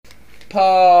Pause.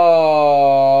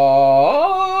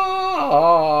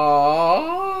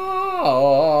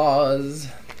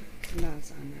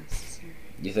 That's unnecessary.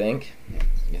 You think? Yeah.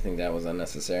 You think that was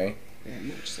unnecessary? Very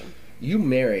much so. You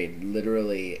married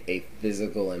literally a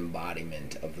physical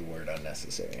embodiment of the word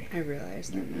unnecessary. I realize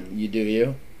that now. You do,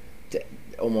 you?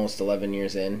 Almost 11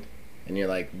 years in, and you're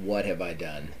like, what have I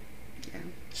done? Yeah.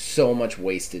 So much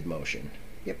wasted motion.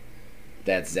 Yep.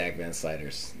 That's Zach Van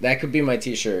Sliders. That could be my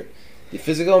t-shirt. The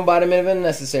physical embodiment of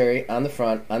unnecessary on the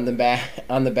front, on the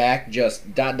back, just ...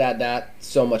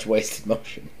 so much wasted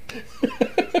motion.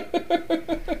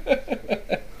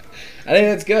 I think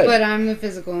that's good. But I'm the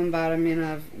physical embodiment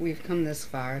of we've come this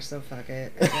far, so fuck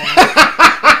it.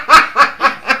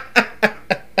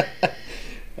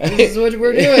 This is what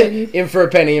we're doing. In for a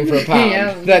penny, in for a pound.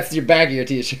 Yeah. That's your back of your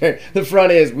t-shirt. The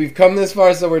front is we've come this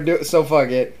far, so so fuck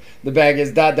it. The back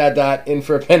is ... in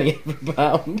for a penny, in for a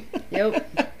pound. Yep.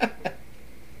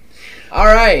 All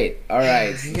right.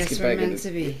 I guess we're meant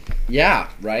to be. Yeah,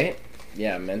 right?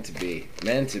 Yeah, meant to be.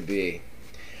 Meant to be.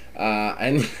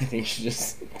 I think you're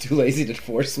just too lazy to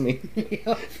force me.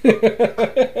 Yep.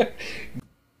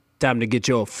 Time to get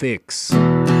your fix.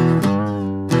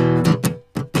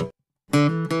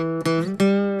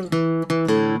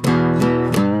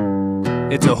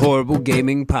 It's a horrible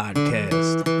gaming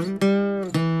podcast.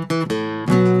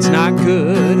 It's not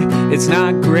good, it's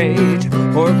not great.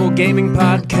 Horrible gaming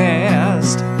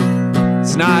podcast.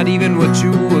 It's not even what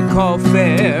you would call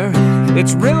fair.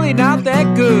 It's really not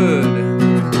that good.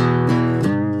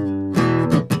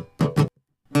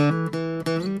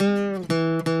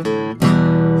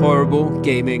 Horrible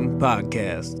Gaming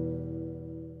Podcast.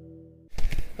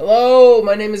 Hello,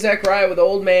 my name is Zach Rye with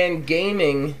Old Man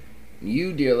Gaming.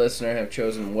 You, dear listener, have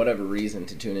chosen whatever reason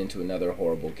to tune into another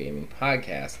Horrible Gaming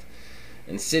Podcast.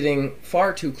 And sitting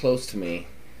far too close to me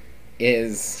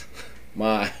is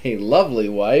my lovely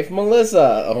wife,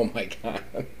 Melissa. Oh my god.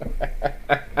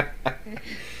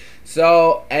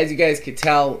 So, as you guys could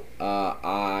tell,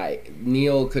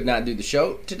 Neil could not do the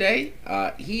show today.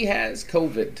 He has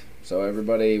COVID. So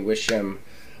everybody wish him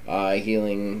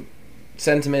healing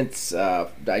sentiments.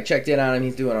 I checked in on him.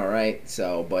 He's doing all right.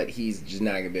 But he's just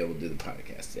not going to be able to do the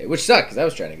podcast today. Which sucked because I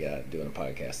was trying to get out doing a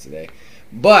podcast today.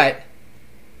 But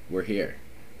we're here.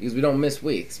 Because we don't miss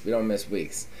weeks.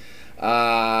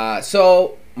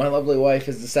 So my lovely wife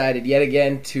has decided yet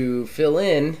again to fill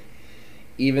in.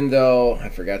 Even though I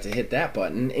forgot to hit that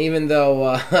button, even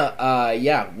though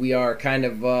we are kind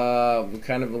of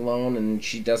alone, and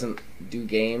she doesn't do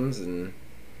games, and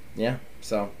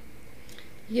so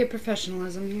You get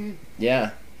professionalism here.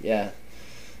 Yeah.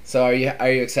 So are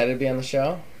you excited to be on the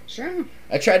show? Sure.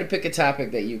 I tried to pick a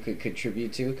topic that you could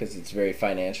contribute to because it's very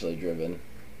financially driven.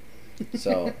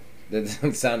 So that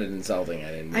sounded insulting.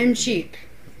 I didn't. I'm cheap.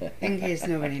 In case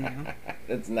nobody knew.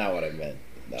 That's not what I meant.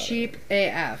 Cheap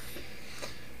AF.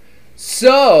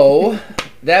 So,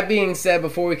 that being said,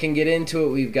 before we can get into it,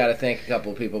 we've got to thank a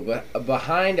couple of people. But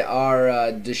behind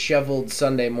our disheveled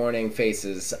Sunday morning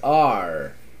faces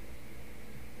are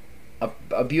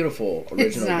a beautiful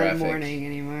original graphic. It's not morning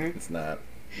anymore. It's not.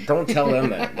 Don't tell them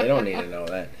that. They don't need to know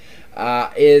that.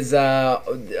 Is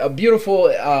a beautiful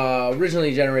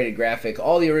originally generated graphic.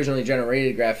 All the originally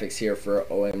generated graphics here for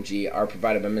OMG are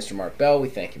provided by Mr. Mark Bell. We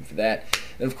thank him for that.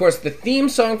 And of course, the theme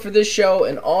song for this show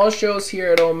and all shows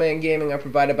here at Old Man Gaming are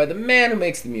provided by the man who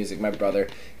makes the music, my brother,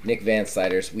 Nick Van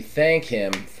Sliders. We thank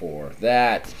him for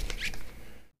that.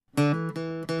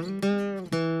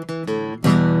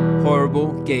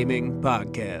 Horrible Gaming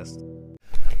Podcast.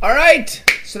 All right,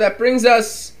 so that brings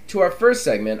us to our first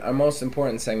segment, our most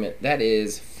important segment. That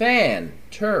is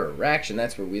Fan-Ter-Raction.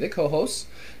 That's where we, the co-hosts,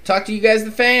 talk to you guys,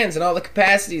 the fans, and all the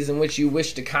capacities in which you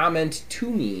wish to comment to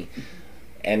me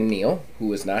and Neil,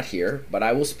 who is not here, but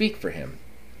I will speak for him.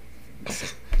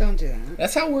 Don't do that.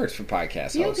 That's how it works for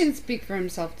podcast Neil hosts. can speak for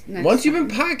himself next Once you've time.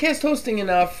 been podcast hosting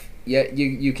enough,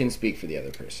 you can speak for the other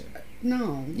person.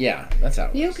 No. Yeah, that's how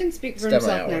it Neil works. can speak for It's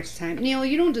definitely himself how it next time. Neil,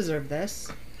 you don't deserve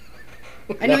this.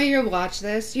 I know you'll watch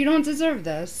this. You don't deserve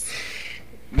this.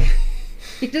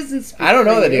 He doesn't speak I don't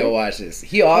know for that you. he'll watch this.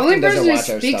 He often doesn't The only watch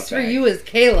person our who speaks stuff for back. you is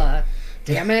Kayla.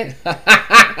 Damn it.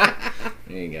 There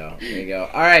you go.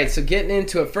 All right, so getting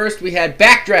into it. First, we had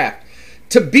Backdraft.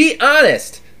 To be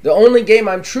honest, the only game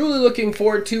I'm truly looking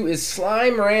forward to is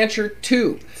Slime Rancher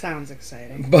 2. Sounds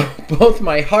exciting. Both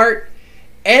my heart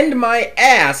and my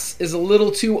ass is a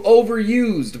little too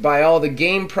overused by all the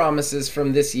game promises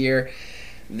from this year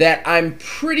that I'm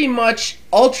pretty much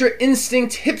Ultra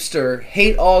Instinct hipster,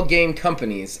 hate all game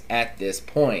companies at this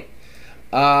point.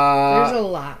 There's a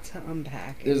lot to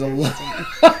unpack. There's a lot.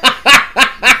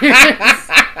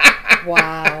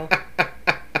 Wow.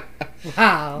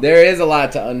 Wow. There is a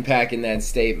lot to unpack in that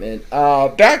statement.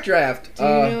 Backdraft.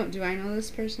 Do I know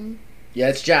this person? Yeah,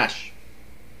 it's Josh.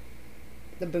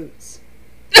 The Boots.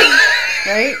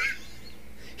 Right?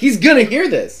 He's gonna hear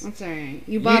this. That's alright.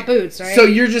 You bought Boots, right? So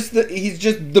you're he's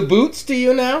just the Boots to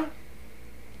you now?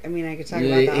 I mean, I could talk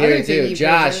about the Here other thing too. he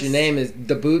Josh, purchased. your name is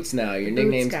the Boots now. Your The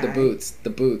nickname's Boots the guy. Boots. The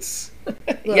Boots. Look,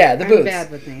 Yeah, the Boots. I'm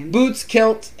bad with names. Boots,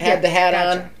 kilt, had the hat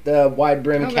gotcha. on, the wide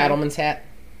brim Okay. cattleman's hat.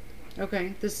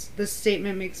 Okay, this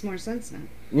statement makes more sense now.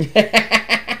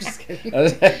 Just kidding.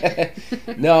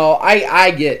 No, I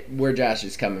get where Josh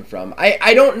is coming from.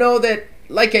 I don't know that.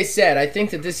 Like I said, I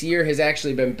think that this year has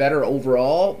actually been better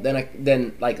overall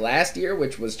than like last year,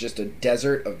 which was just a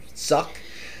desert of suck.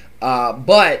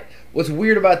 But what's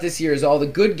weird about this year is all the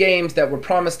good games that were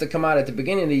promised to come out at the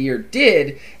beginning of the year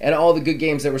did, and all the good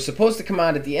games that were supposed to come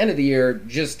out at the end of the year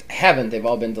just haven't. They've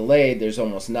all been delayed. There's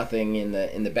almost nothing in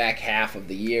the back half of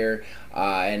the year,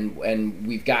 and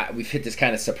we've hit this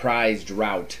kind of surprise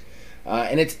drought.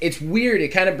 And it's weird. It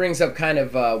kind of brings up kind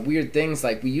of weird things.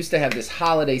 Like we used to have this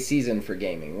holiday season for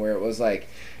gaming where it was like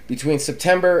between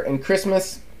September and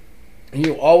Christmas,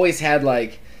 you always had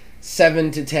like 7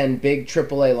 to 10 big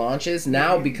AAA launches.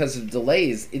 Now, because of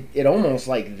delays, it almost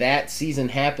like that season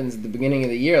happens at the beginning of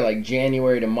the year, like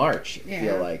January to March, I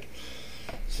feel like.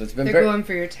 So it's been They're going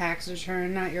for your tax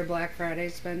return, not your Black Friday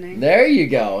spending. There you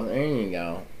go. There you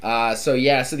go. So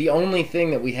the only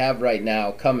thing that we have right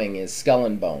now coming is Skull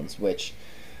and Bones, which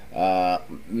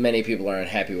many people are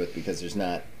unhappy with because there's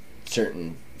not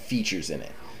certain features in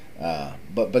it.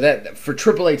 But that for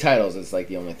AAA titles, it's like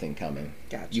the only thing coming.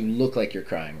 Gotcha. You look like you're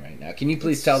crying right now. Can you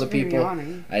please tell the people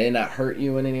yawning. I did not hurt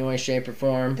you in any way, shape, or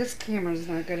form? This camera's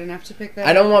not good enough to pick that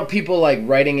I don't up. want people like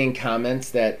writing in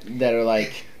comments that are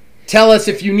like, tell us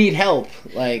if you need help.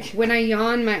 Like When I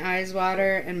yawn, my eyes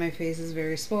water, and my face is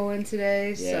very swollen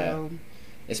today, so...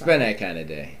 It's been that kind of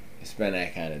day.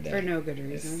 For no good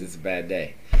reason. It's a bad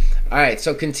day. All right,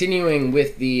 so continuing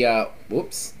with the...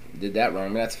 whoops, did that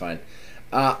wrong. That's fine.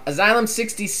 Asylum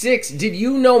 66. Did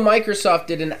you know Microsoft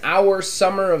did an hour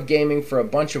summer of gaming for a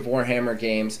bunch of Warhammer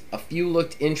games? A few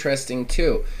looked interesting,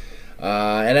 too.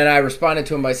 And then I responded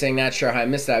to him by saying, not sure how I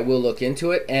missed it. I will look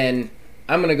into it. And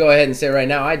I'm going to go ahead and say right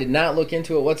now, I did not look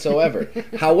into it whatsoever.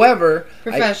 However...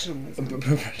 Professionalism.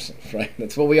 Right,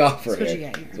 that's what we offer That's what here. you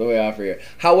get here. That's what we offer here.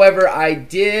 However, I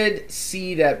did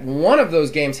see that one of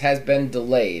those games has been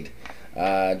delayed.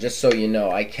 Just so you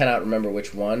know, I cannot remember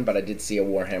which one, but I did see a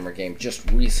Warhammer game just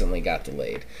recently got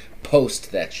delayed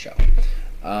post that show.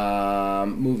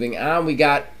 Moving on, we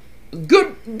got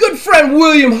good friend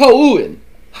William Houen.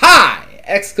 Hi!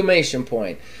 Exclamation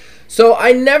point. So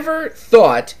I never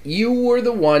thought you were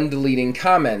the one deleting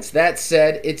comments. That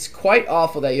said, it's quite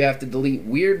awful that you have to delete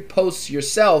weird posts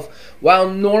yourself while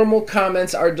normal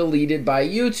comments are deleted by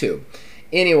YouTube.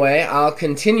 Anyway, I'll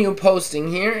continue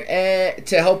posting here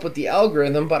to help with the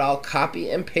algorithm, but I'll copy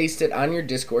and paste it on your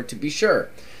Discord to be sure.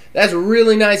 That's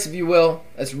really nice of you, Will.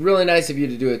 That's really nice of you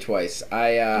to do it twice.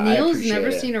 I Neil's appreciate never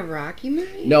it. seen a Rocky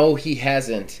movie? No, he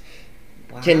hasn't.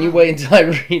 Wow. Can you wait until I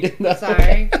read it? Though?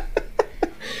 Sorry.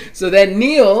 So then,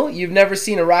 Neil, you've never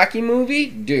seen a Rocky movie?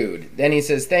 Dude. Then he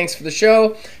says, thanks for the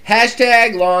show.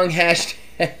 Hashtag long hashtag.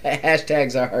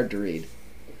 Hashtags are hard to read.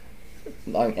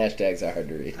 Long hashtags are hard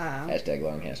to read. Hashtag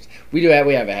long hashtag. We have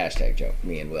a hashtag joke,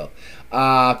 me and Will.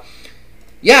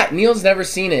 Yeah, Neil's never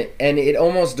seen it, and it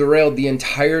almost derailed the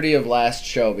entirety of last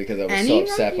show because I was so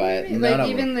upset by it. Like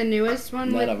even the newest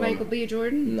one with Michael B.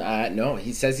 Jordan? No,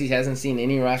 he says he hasn't seen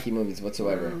any Rocky movies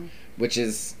whatsoever, Wow. which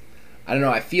is, I don't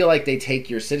know, I feel like they take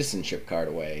your citizenship card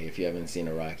away if you haven't seen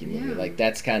a Rocky movie. Yeah. Like,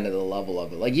 that's kind of the level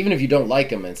of it. Like, even if you don't like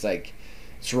them, it's like,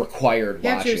 it's required You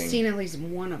have watching. to have seen at least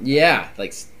one of them. Yeah,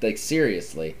 like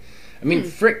seriously. I mean,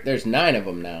 frick, there's 9 of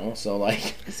them now, so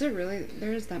like... Is there really?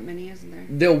 There is that many, isn't there?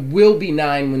 There will be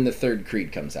 9 when the third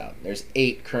Creed comes out. There's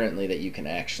 8 currently that you can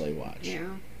actually watch. Yeah.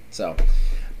 So,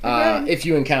 Okay. if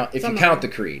you count the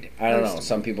Creed, I don't know.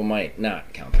 Some people might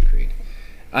not count the Creed.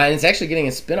 And it's actually getting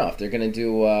a spin-off. They're going to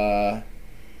do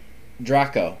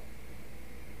Draco.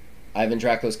 Ivan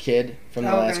Draco's kid from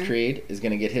the last Creed is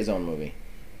going to get his own movie.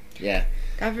 Yeah.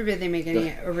 God forbid they make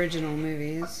any original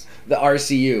movies. The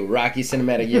RCU, Rocky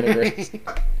Cinematic Universe.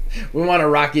 We want a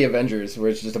Rocky Avengers where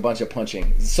it's just a bunch of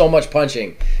punching. So much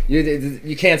punching.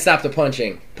 You can't stop the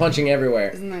punching. Punching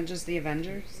everywhere. Isn't that just the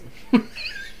Avengers?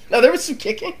 No, there was some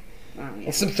kicking. Oh, yeah.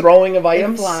 And some throwing of They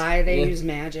items. fly. They use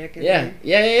magic. and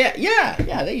Yeah,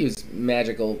 they use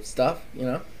magical stuff, you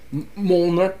know.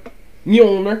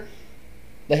 Mjolnir.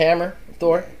 The hammer,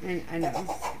 Thor. I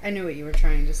know. I knew what you were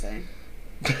trying to say.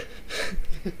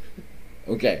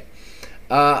 Okay.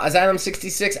 Asylum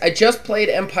 66. I just played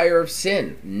Empire of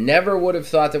Sin. Never would have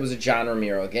thought that was a John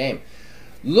Romero game.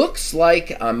 Looks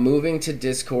like I'm moving to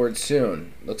Discord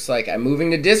soon.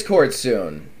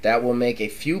 That will make a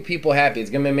few people happy. It's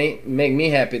going to make me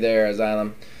happy there,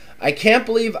 Asylum. I can't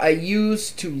believe I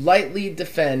used to lightly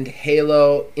defend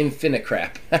Halo Infinite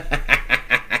crap.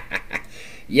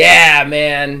 Yeah,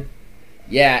 man.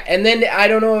 Yeah, and then, I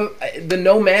don't know, the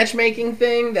no matchmaking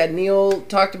thing that Neil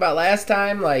talked about last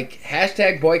time, like,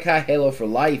 hashtag boycott Halo for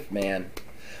life, man.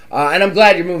 And I'm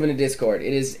glad you're moving to Discord.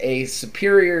 It is a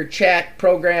superior chat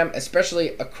program,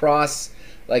 especially across,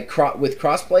 like, with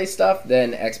crossplay stuff,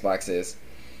 than Xbox is.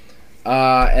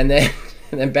 And then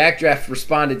Backdraft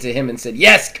responded to him and said,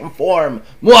 yes, conform.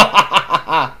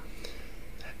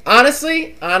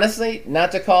 Honestly,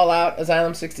 not to call out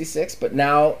Asylum 66, but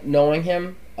now knowing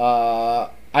him,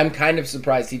 I'm kind of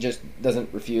surprised he just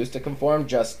doesn't refuse to conform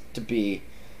just to be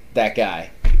that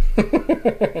guy.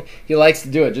 He likes to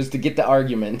do it just to get the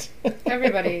argument.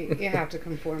 Everybody, you have to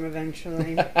conform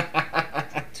eventually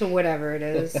to whatever it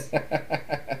is.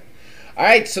 All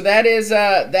right, so that is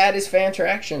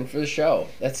Fantraction for the show.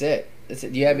 That's it. Do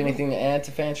you have anything to add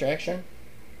to Fantraction?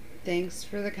 Thanks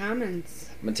for the comments.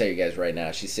 I'm going to tell you guys right now,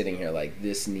 she's sitting here like,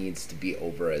 this needs to be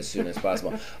over as soon as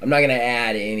possible. I'm not going to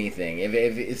add anything. If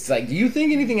it's like, do you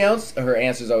think anything else? Her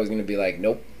answer's always going to be like,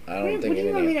 nope, I don't think anything. What do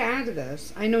you want me to add to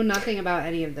this? I know nothing about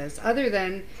any of this, other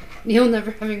than Neil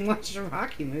never having watched a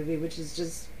Rocky movie, which is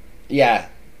just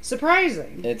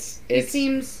surprising. It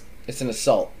seems it's an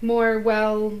assault. More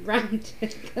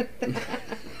well-rounded than that.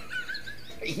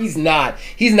 He's not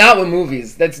with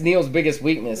movies. That's Neil's biggest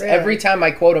weakness. Really? Every time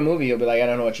I quote a movie, he'll be like, I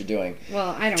don't know what you're doing. Well,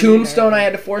 I don't Tombstone, I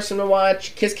had to force him to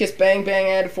watch. Kiss Kiss Bang Bang,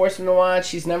 I had to force him to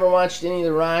watch. He's never watched any of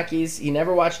the Rockies. He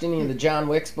never watched any of the John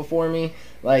Wicks before me.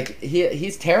 Like,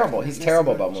 he's terrible. He's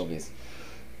terrible about movies.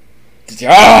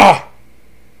 Better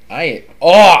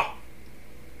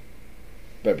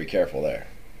be careful there.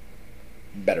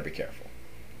 Better be careful.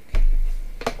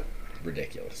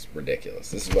 Ridiculous.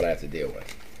 This is what I have to deal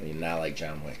with. I mean, not like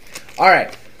John Wick. All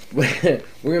right. We're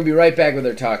going to be right back with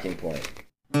our talking point.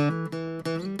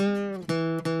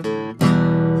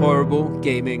 Horrible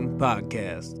Gaming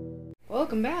Podcast.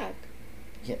 Welcome back.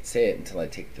 You can't say it until I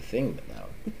take the thing down.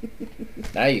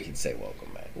 Now you can say welcome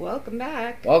back. Welcome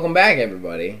back. Welcome back,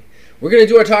 everybody. We're going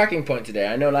to do our talking point today.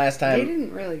 I know last time... They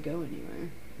didn't really go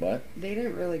anywhere. What? They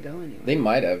didn't really go anywhere. They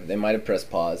might have. They might have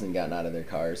pressed pause and gotten out of their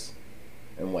cars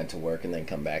and went to work and then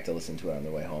come back to listen to it on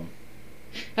their way home.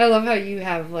 I love how you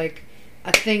have, like,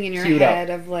 a thing in your head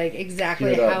of, like,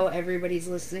 exactly how everybody's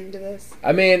listening to this.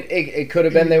 I mean, it could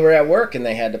have been they were at work and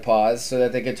they had to pause so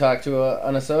that they could talk to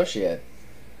an associate.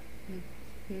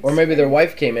 Or maybe their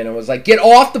wife came in and was like, get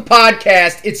off the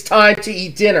podcast, it's time to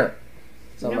eat dinner.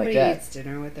 Something like that. Nobody eats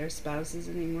dinner with their spouses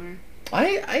anymore.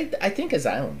 I think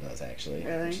Asylum does, actually.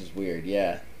 Really? Which is weird,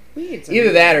 yeah.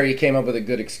 Either that or he came up with a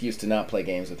good excuse to not play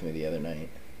games with me the other night.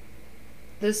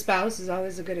 The spouse is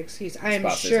always a good excuse. I am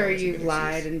sure you've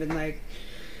lied and been like,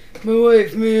 my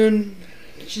wife, man,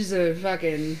 she's a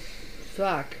fucking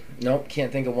fuck. Nope,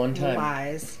 can't think of one time.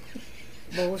 Lies.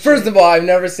 Bullshit. First of all, I've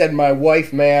never said my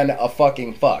wife, man, a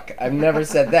fucking fuck. I've never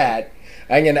said that.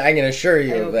 I can assure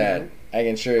you of that. I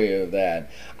can assure you of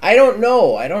that. I don't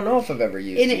know if I've ever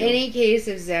used it. In any case,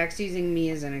 if Zach's using me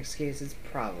as an excuse, it's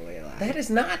probably a lie. That is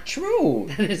not true.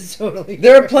 That is totally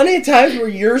There are plenty of times where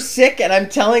you're sick and I'm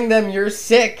telling them you're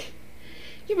sick.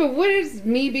 Yeah, but what does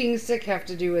me being sick have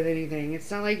to do with anything? It's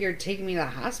not like you're taking me to the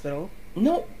hospital.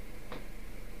 No.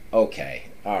 Okay.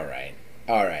 All right.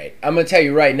 I'm going to tell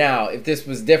you right now, if this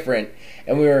was different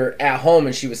and we were at home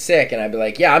and she was sick and I'd be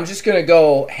like, yeah, I'm just going to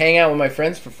go hang out with my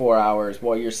friends for 4 hours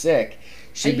while you're sick.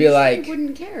 She'd be like... I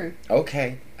wouldn't care.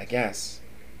 Okay, I guess.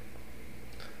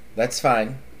 That's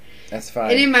fine.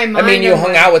 And in my mind... I mean, you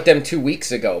hung out with them 2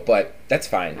 weeks ago, but that's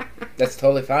fine. That's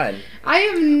totally fine. I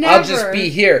have never... I'll just be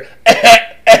here.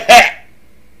 I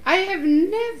have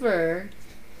never...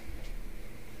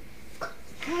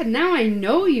 God, now I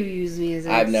know you use me as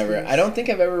an excuse. I don't think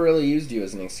I've ever really used you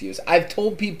as an excuse. I've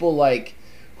told people, like,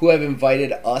 who have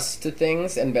invited us to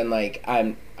things and been like,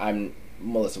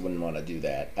 Melissa wouldn't want to do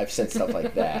that. I've said stuff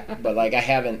like that. But, like, I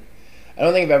don't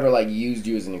think I've ever, like, used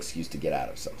you as an excuse to get out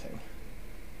of something.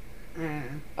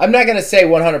 I'm not going to say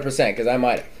 100% because I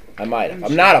might have.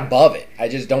 I'm not above it. I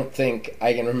just don't think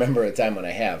I can remember a time when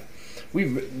I have.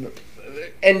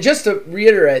 And just to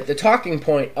reiterate, the talking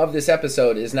point of this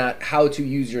episode is not how to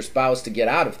use your spouse to get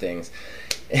out of things.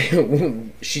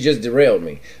 She just derailed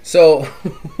me. So,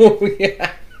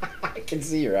 I can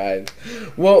see your eyes.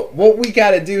 Well, what we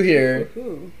got to do here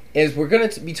is we're going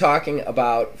to be talking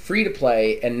about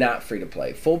free-to-play and not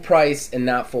free-to-play, full price and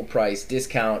not full price,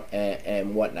 discount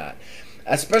and whatnot.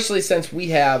 Especially since we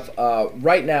have,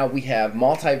 right now we have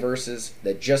Multiverses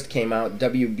that just came out,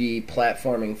 WB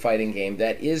platforming fighting game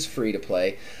that is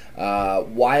free-to-play.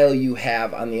 While you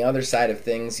have, on the other side of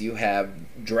things, you have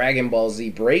Dragon Ball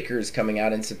Z Breakers coming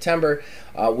out in September,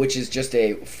 which is just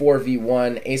a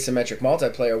 4v1 asymmetric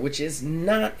multiplayer, which is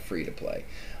not free-to-play.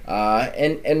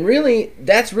 And really,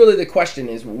 that's really the question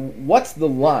is, what's the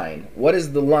line? What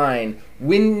is the line?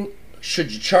 When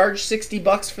should you charge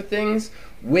 $60 for things?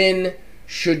 When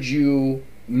should you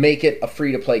make it a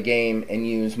free-to-play game and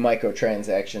use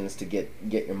microtransactions to get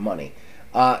your money?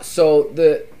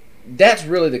 That's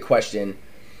really the question.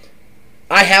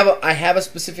 I have a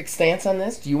specific stance on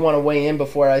this. Do you want to weigh in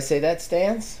before I say that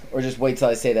stance? Or just wait till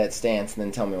I say that stance and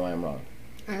then tell me why I'm wrong?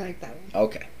 I like that one.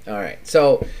 Okay. All right.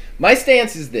 So my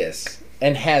stance is this,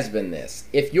 and has been this.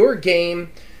 If your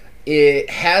game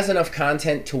has enough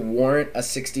content to warrant a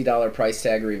 $60 price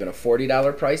tag or even a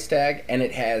 $40 price tag, and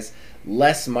it has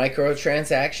less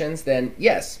microtransactions, then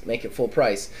yes, make it full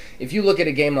price. If you look at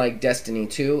a game like Destiny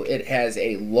 2, it has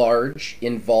a large,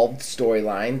 involved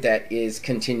storyline that is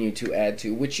continued to add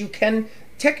to, which you can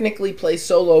technically play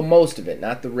solo most of it,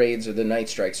 not the raids or the night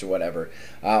strikes or whatever.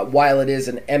 While it is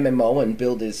an MMO and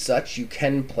build is such, you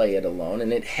can play it alone,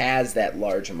 and it has that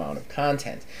large amount of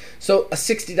content. So a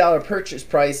 $60 purchase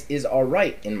price is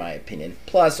alright, in my opinion.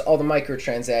 Plus, all the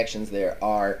microtransactions there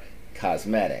are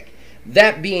cosmetic.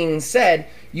 That being said,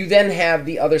 you then have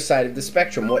the other side of the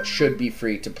spectrum, what should be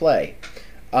free to play.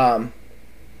 Sorry,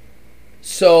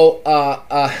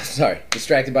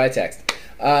 distracted by a text.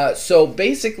 So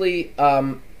basically,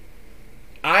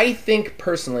 I think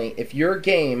personally, if your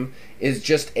game is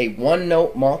just a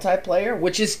one-note multiplayer,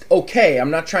 which is okay, I'm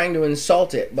not trying to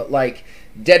insult it, but like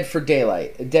Dead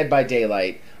by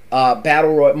Daylight,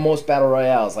 most battle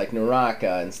royales like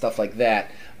Naraka and stuff like that,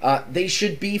 they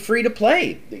should be free to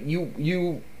play.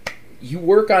 You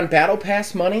work on Battle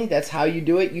Pass money. That's how you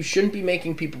do it. You shouldn't be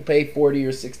making people pay $40 or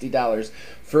 $60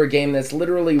 for a game that's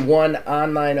literally one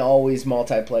online, always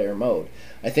multiplayer mode.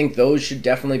 I think those should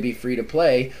definitely be free to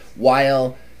play,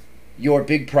 while your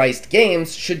big priced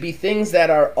games should be things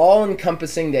that are all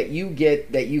encompassing, that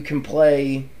you can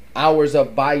play hours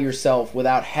of by yourself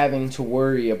without having to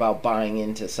worry about buying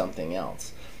into something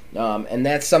else. And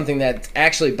that's something that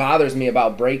actually bothers me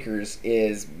about Breakers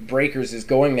is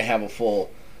going to have a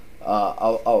full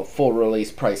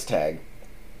release price tag.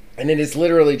 And it is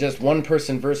literally just one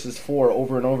person versus 4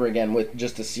 over and over again with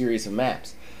just a series of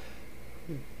maps.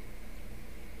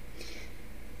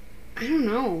 I don't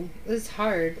know. It's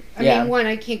hard. I mean, one,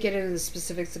 I can't get into the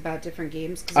specifics about different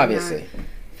games because I'm not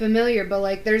familiar, but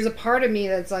like there's a part of me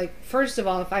that's like, first of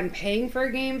all, if I'm paying for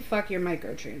a game, fuck your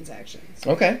microtransactions.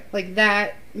 Okay. Like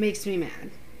that makes me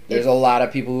mad. There's a lot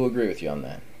of people who agree with you on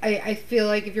that. I feel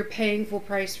like if you're paying full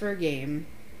price for a game,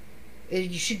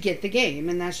 you should get the game,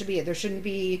 and that should be it. There shouldn't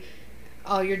be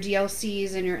all your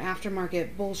DLCs and your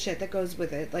aftermarket bullshit that goes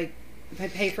with it. Like, if I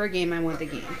pay for a game, I want the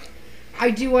game.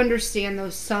 I do understand, though,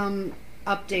 some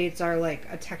updates are like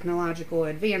a technological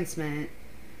advancement.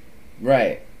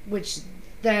 Right. Which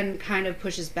then kind of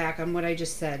pushes back on what I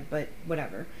just said, but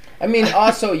whatever. I mean,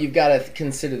 also, you've got to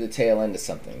consider the tail end of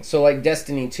something. So, like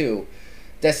Destiny 2.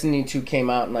 Destiny 2 came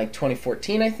out in like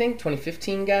 2014, I think.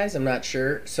 2015, guys? I'm not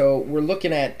sure. So, we're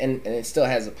looking at... And it still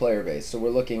has a player base. So, we're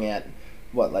looking at,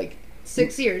 what, like...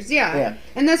 6 years, yeah.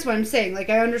 And that's what I'm saying. Like,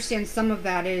 I understand some of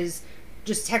that is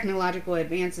just technological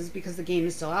advances because the game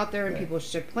is still out there and people are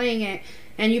still playing it.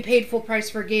 And you paid full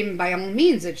price for a game, and by all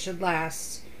means, it should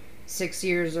last 6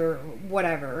 years or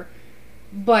whatever.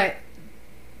 But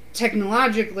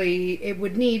technologically, it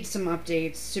would need some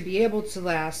updates to be able to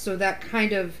last. So that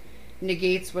kind of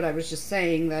negates what I was just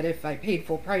saying, that if I paid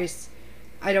full price,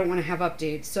 I don't want to have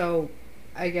updates. So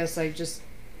I guess I just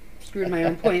screwed my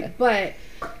own point. But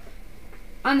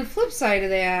on the flip side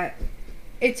of that,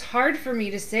 it's hard for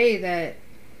me to say that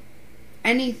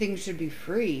anything should be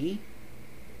free.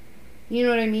 You know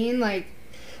what I mean? Like,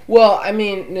 well, I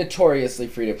mean, notoriously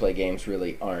free-to-play games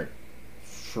really aren't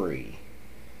free.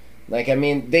 Like, I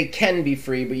mean, they can be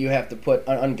free, but you have to put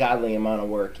an ungodly amount of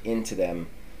work into them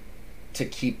to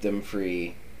keep them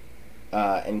free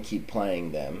and keep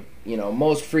playing them. You know,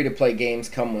 most free-to-play games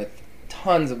come with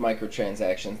tons of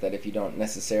microtransactions that if you don't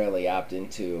necessarily opt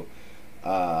into,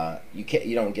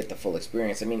 you don't get the full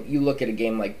experience. I mean, you look at a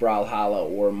game like Brawlhalla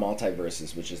or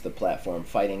Multiverses, which is the platform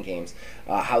fighting games,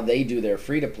 how they do their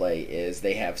free-to-play is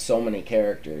they have so many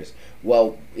characters.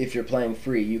 Well, if you're playing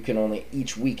free, you can only,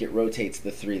 each week it rotates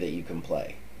the 3 that you can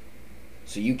play.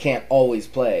 So you can't always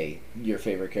play your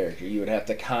favorite character. You would have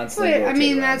to constantly. But I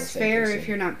mean, rotate around that's the same fair person. if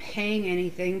you're not paying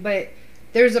anything. But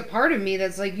there's a part of me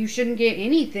that's like, you shouldn't get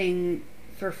anything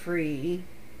for free.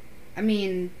 I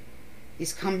mean,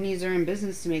 these companies are in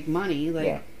business to make money. Like,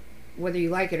 Yeah. whether you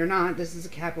like it or not, this is a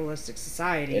capitalistic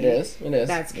society. It is. It is.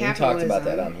 That's We talked about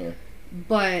that capitalism. on here.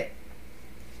 But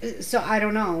so I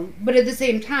don't know. But at the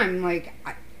same time, like,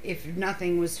 if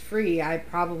nothing was free, I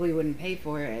probably wouldn't pay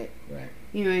for it. Right.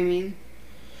 You know what I mean?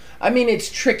 I mean, it's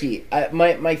tricky.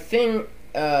 My thing.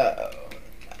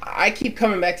 I keep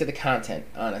coming back to the content,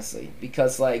 honestly,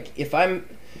 because like if I'm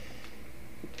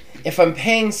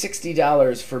paying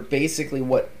 $60 for basically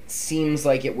what seems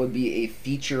like it would be a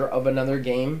feature of another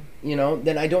game, you know,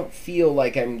 then I don't feel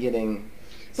like I'm getting.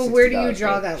 But where do you $60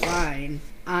 draw for it. that line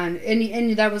on?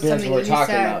 And that was That's something what that we're you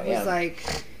talking said about, was yeah.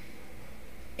 like,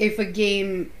 if a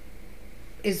game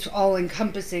is all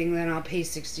encompassing, then I'll pay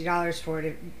 $60 for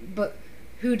it. But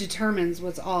who determines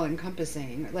what's all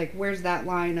encompassing? Like, where's that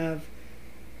line of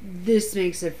this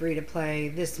makes it free to play,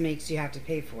 this makes you have to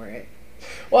pay for it?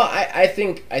 Well, I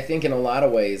think in a lot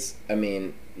of ways, I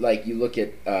mean, like you look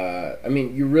at, I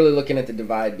mean, you're really looking at the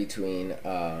divide between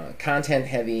content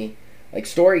heavy, like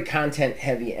story content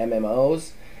heavy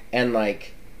MMOs and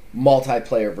like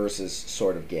multiplayer versus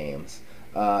sort of games.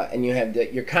 And you have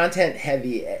your content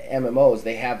heavy MMOs,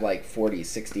 they have like 40,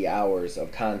 60 hours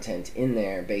of content in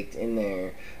there, baked in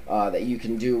there, that you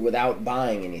can do without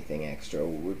buying anything extra.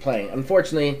 We're playing.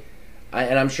 Unfortunately,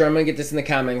 and I'm sure I'm going to get this in the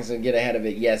comments and get ahead of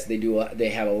it. Yes, they do. They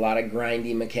have a lot of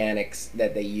grindy mechanics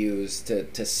that they use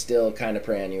to still kind of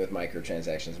prey on you with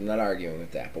microtransactions. I'm not arguing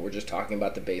with that, but we're just talking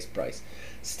about the base price.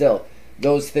 Still,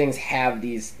 those things have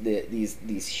these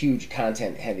huge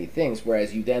content heavy things,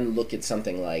 whereas you then look at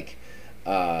something like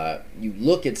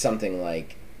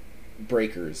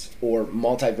Breakers or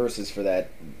Multiverses for that,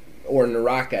 or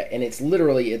Naraka, and it's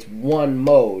one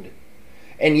mode.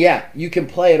 And yeah, you can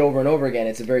play it over and over again.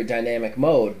 It's a very dynamic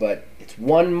mode, but it's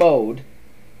one mode,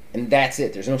 and that's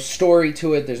it. There's no story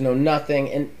to it. There's no nothing.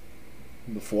 And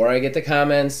before I get the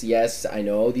comments, yes, I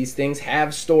know these things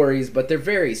have stories, but they're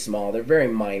very small. They're very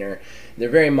minor. They're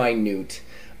very minute.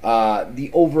 The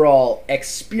overall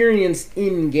experience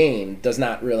in-game does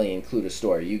not really include a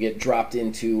story. You get dropped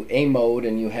into a mode,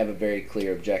 and you have a very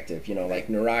clear objective. You know, like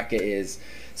Naraka is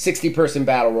 60-person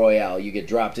battle royale. You get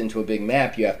dropped into a big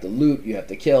map. You have to loot. You have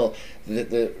to kill.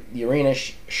 The arena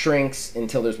shrinks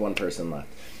until there's one person left.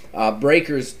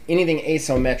 Breakers, anything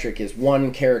asymmetric is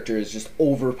one character is just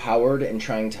overpowered and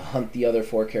trying to hunt the other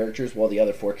four characters, while the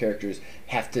other four characters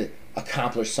have to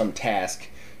accomplish some task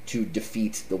to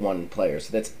defeat the one player.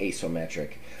 So that's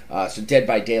asymmetric. So Dead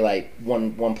by Daylight,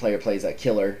 one player plays a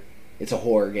killer. It's a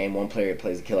horror game. One player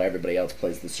plays the killer. Everybody else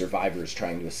plays the survivors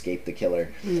trying to escape the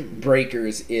killer.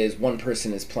 Breakers is one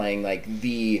person is playing like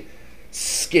the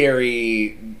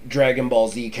scary Dragon Ball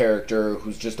Z character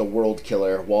who's just a world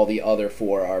killer, while the other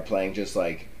four are playing just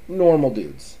like normal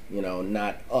dudes, you know,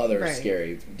 not other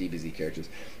scary DBZ characters.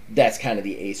 That's kind of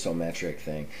the asymmetric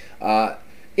thing.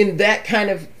 In that kind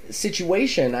of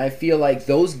situation, I feel like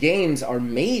those games are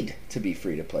made to be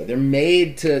free to play. They're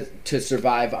made to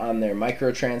survive on their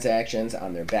microtransactions,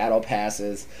 on their battle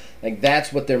passes. Like,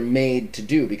 that's what they're made to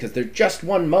do, because they're just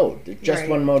one mode. They're just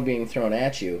one mode being thrown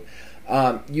at you.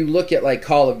 You look at, like,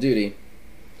 Call of Duty.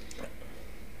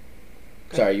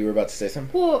 Sorry, you were about to say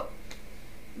something? Well,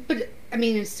 but, I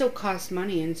mean, it still cost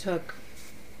money and took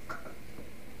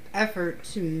effort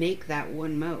to make that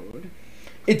one mode.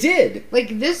 It did.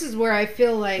 Like, this is where I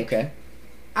feel like Okay.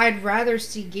 I'd rather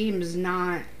see games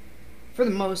not, for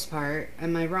the most part,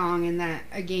 am I wrong, in that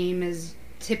a game is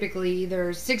typically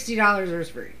either $60 or it's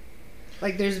free.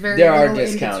 Like, there's very There are little in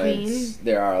discounted. between.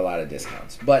 There are a lot of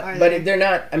discounts, but Are they? they're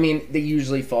not. I mean, they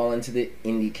usually fall into the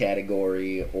indie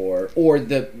category or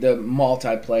the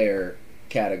multiplayer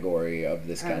category of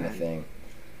this kind of thing.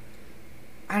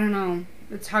 I don't know.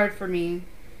 It's hard for me.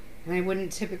 And I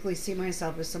wouldn't typically see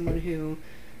myself as someone who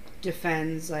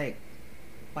defends, like,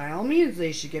 by all means,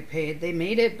 they should get paid. They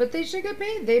made it, but they should get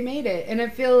paid. They made it. And I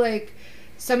feel like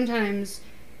sometimes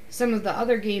some of the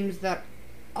other games that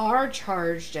are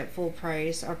charged at full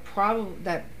price are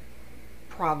probably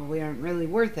aren't really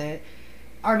worth it,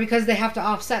 are because they have to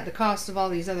offset the cost of all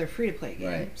these other free-to-play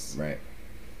games. Right.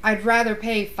 I'd rather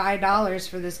pay $5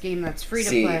 for this game that's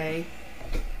free-to-play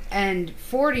and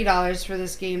 $40 for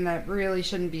this game that really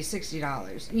shouldn't be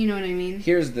 $60. You know what I mean?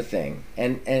 Here's the thing,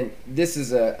 and this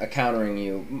is a countering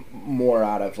you more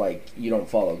out of, like, you don't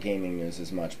follow gaming news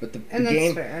as much, but the And that's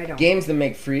game fair, I don't. games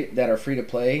that are free to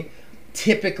play,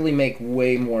 typically make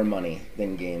way more money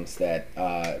than games that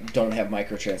don't have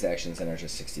microtransactions and are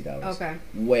just $60. Okay.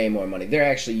 Way more money. They're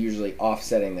actually usually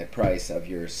offsetting the price of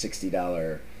your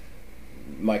 $60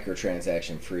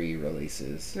 microtransaction free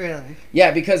releases. Really?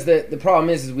 Yeah, because the problem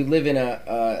is we live in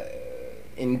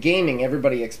in gaming,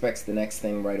 everybody expects the next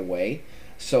thing right away.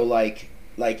 So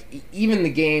even the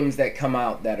games that come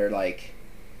out that are like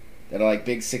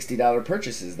big $60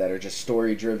 purchases that are just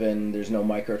story driven, there's no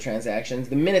microtransactions.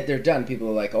 The minute they're done, people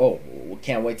are like, "Oh, we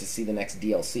can't wait to see the next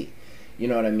DLC." You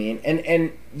know what I mean?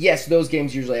 And yes, those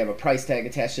games usually have a price tag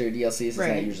attached to their DLCs. It's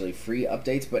Right. not usually free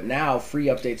updates, but now free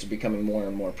updates are becoming more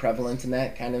and more prevalent in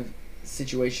that kind of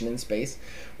situation in space.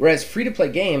 Whereas free-to-play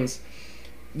games,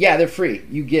 yeah, they're free.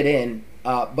 You get in,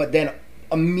 but then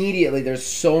immediately there's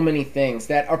so many things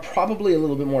that are probably a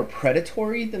little bit more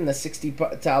predatory than the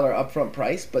 $60 upfront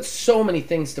price, but so many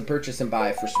things to purchase and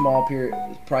buy for small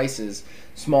prices,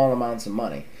 small amounts of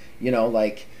money. You know,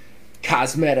 like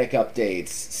cosmetic updates,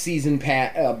 season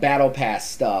battle pass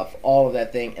stuff, all of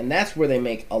that thing, and that's where they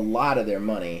make a lot of their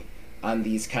money on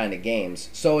these kind of games.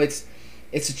 So it's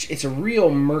a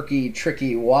real murky,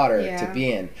 tricky water to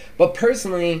be in. But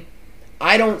personally,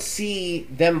 I don't see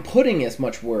them putting as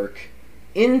much work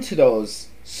into those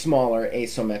smaller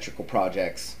asymmetrical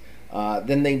projects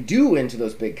than they do into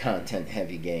those big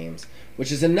content-heavy games,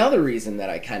 which is another reason that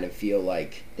I kind of feel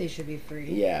like They should be free.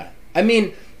 yeah. I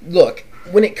mean, look,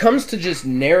 when it comes to just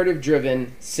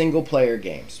narrative-driven single-player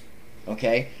games,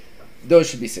 okay, those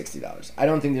should be $60. I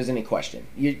don't think there's any question.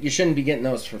 You shouldn't be getting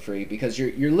those for free because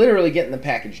you're literally getting the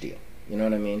package deal. You know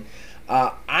what I mean?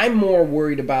 I'm more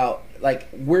worried about, like,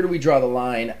 where do we draw the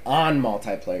line on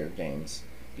multiplayer games?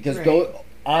 Because Right.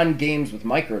 on games with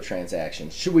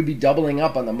microtransactions, should we be doubling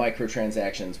up on the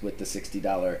microtransactions with the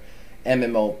 $60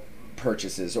 MMO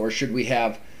purchases, or should we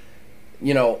have,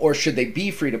 or should they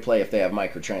be free to play if they have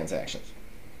microtransactions?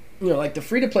 Like the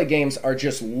free to play games are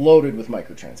just loaded with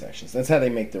microtransactions. That's how they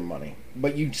make their money.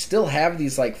 But you still have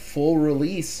these like full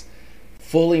release,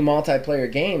 fully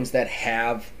multiplayer games that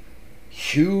have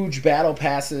huge battle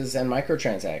passes and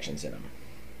microtransactions in them.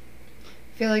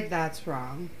 I feel like that's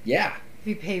wrong. Yeah. If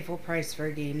you pay full price for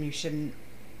a game, you shouldn't.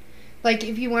 Like,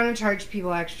 if you want to charge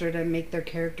people extra to make their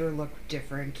character look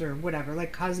different or whatever,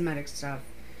 like cosmetic stuff,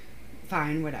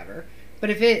 fine, whatever. But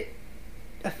if it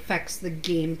affects the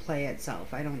gameplay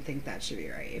itself, I don't think that should be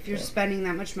right. If you're spending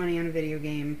that much money on a video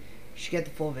game, you should get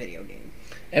the full video game.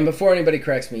 And before anybody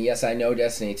corrects me, yes, I know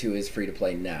Destiny 2 is free to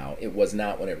play now. It was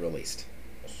not when it released.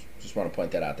 Just want to point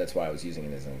that out. That's why I was using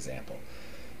it as an example.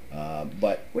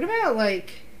 But What about, like,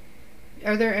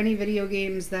 are there any video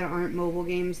games that aren't mobile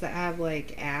games that have,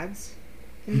 like, ads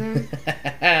in them?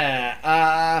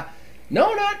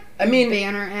 no, not. I mean,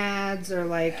 banner ads or,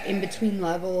 like, in between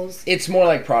levels? it's more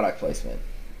like product placement.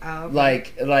 Oh,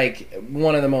 okay. Like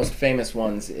one of the most famous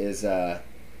ones is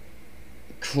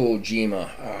Kojima.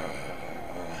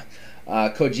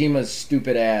 Kojima's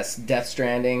stupid ass Death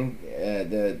Stranding.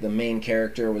 The main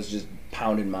character was just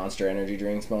pounding Monster Energy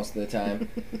drinks most of the time.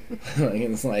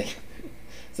 It's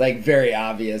like very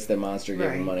obvious that Monster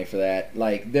gave him money for that.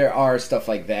 Like there are stuff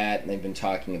like that, and they've been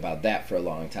talking about that for a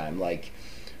long time. Like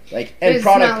and it's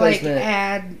product not placement. Like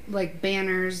ad like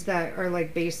banners that are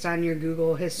like based on your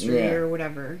Google history or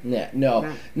whatever. Yeah,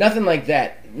 no, nothing like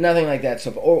that. Nothing like that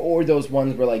stuff. Or those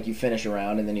ones where like you finish a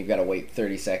round and then you've got to wait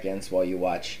 30 seconds while you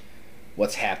watch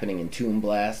what's happening in Toon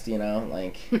Blast.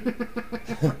 Like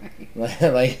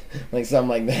like something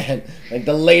like that. Like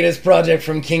the latest project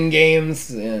from King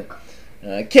Games.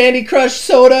 Candy Crush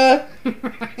Soda,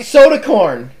 Soda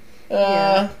Corn.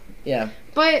 Yeah.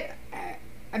 But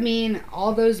I mean,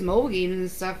 all those mobile games and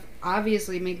stuff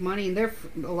obviously make money, and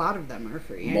a lot of them are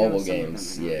free. Mobile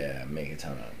games, make a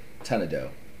ton of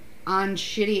dough. On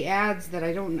shitty ads that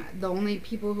I don't. The only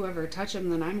people who ever touch them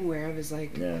that I'm aware of is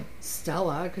like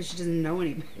Stella, because she doesn't know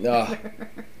any better.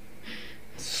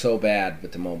 So bad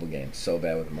with the mobile game.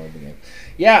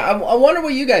 Yeah, I wonder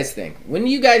what you guys think. When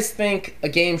you guys think a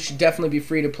game should definitely be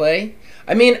free to play?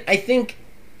 I mean, I think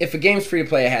if a game's free to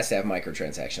play, it has to have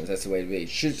microtransactions. That's the way to be.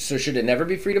 Should it never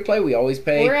be free to play? We always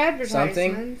pay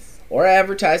something. Or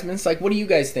advertisements. Like, what do you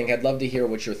guys think? I'd love to hear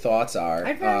what your thoughts are.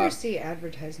 I'd rather see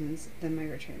advertisements than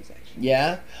microtransactions.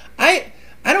 Yeah,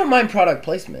 I don't mind product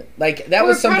placement. Like that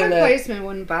was something product that placement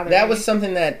wouldn't bother me. That was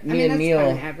something that me and Neil.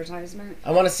 An advertisement.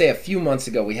 I want to say a few months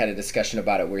ago we had a discussion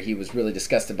about it where he was really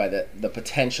disgusted by the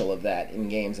potential of that in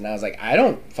games, and I was like, I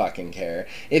don't fucking care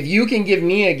if you can give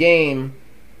me a game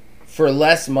for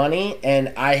less money,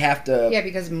 and I have to. Yeah,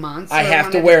 because Monster. I have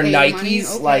to wanted wear pay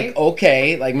Nikes. money. Like,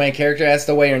 okay, like my character has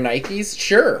to wear Nikes.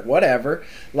 Sure, whatever.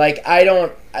 Like, I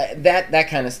don't. That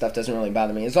kind of stuff doesn't really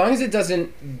bother me as long as it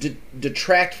doesn't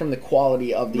detract from the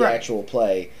quality of the Right. actual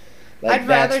play. Like, I'd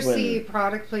rather that's when, see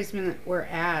product placement or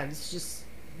ads just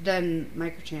than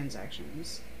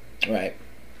microtransactions. right.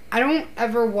 I don't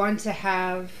ever want to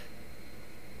have,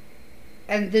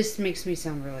 and this makes me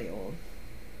sound really old.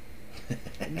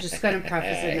 I'm just gonna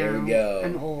preface it now. Here we go.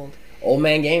 I'm old. Old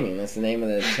Man Gaming. That's the name of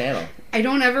the channel. I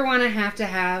don't ever want to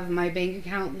have my bank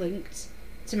account linked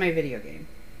to my video game.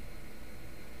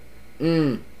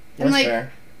 That's like,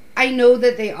 fair. I know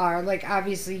that they are. Like,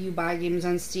 obviously, you buy games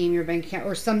on Steam, your bank account,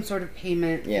 or some sort of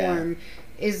payment form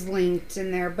is linked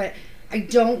in there, but I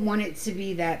don't want it to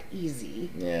be that easy.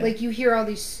 Yeah. Like, you hear all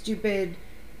these stupid,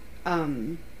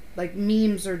 like,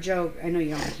 memes or joke. I know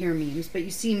you don't hear memes, but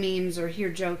you see memes or hear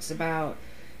jokes about,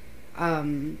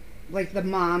 like, the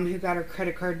mom who got her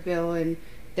credit card bill and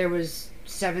there was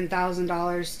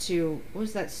 $7,000 to, what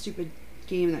was that stupid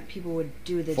game that people would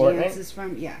do the Fortnite? dances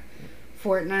from? Yeah.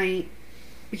 Fortnite.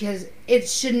 Because it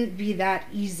shouldn't be that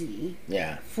easy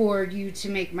Yeah. for you to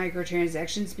make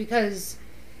microtransactions, because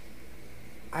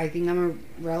I think I'm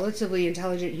a relatively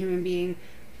intelligent human being.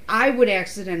 I would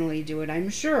accidentally do it. I'm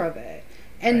sure of it.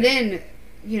 And Right.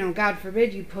 then, God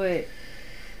forbid you put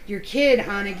your kid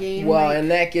on a game. Well, like, and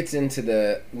that gets into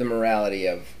the morality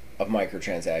of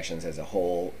microtransactions as a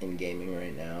whole in gaming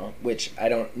right now, which I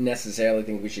don't necessarily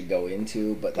think we should go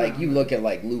into, but like you look at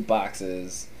like loot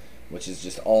boxes, which is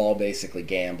just all basically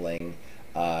gambling.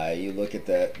 You look at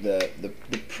the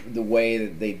way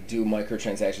that they do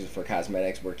microtransactions for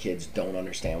cosmetics, where kids don't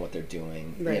understand what they're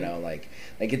doing. Right. You know, like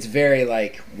it's very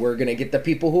like, we're gonna get the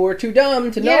people who are too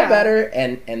dumb to know Yeah. better,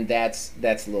 and that's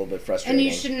a little bit frustrating. and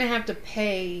you shouldn't have to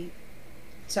pay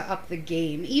to up the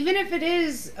game, even if it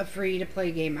is a free to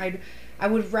play game. I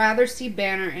would rather see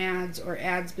banner ads or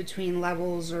ads between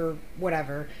levels or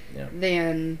whatever Yeah.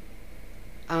 than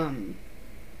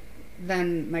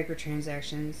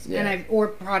microtransactions. Yeah. Or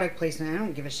product placement. I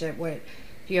don't give a shit what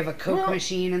if you have a Coke Well,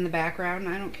 machine in the background.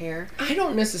 I don't care. I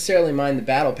don't necessarily mind the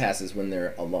battle passes when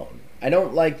they're alone. I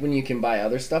don't like when you can buy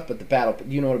other stuff, but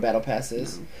you know what a battle pass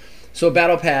is? No. So a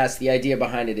battle pass, the idea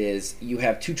behind it is you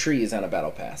have 2 trees on a battle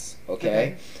pass,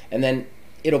 okay? And then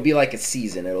it'll be like a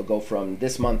season. It'll go from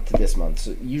this month to this month,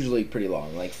 so usually pretty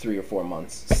long, like 3 or 4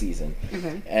 months season.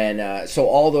 Okay. And so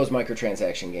all those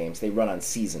microtransaction games, they run on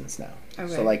seasons now.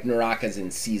 Okay. So like Naraka's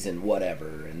in season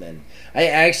whatever, and then I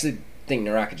actually think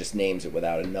Naraka just names it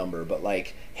without a number, but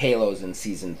like Halo's in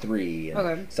season 3 and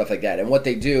Okay. stuff like that. And what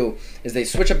they do is they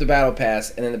switch up the battle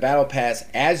pass, and then the battle pass,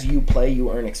 as you play,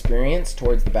 you earn experience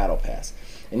towards the battle pass.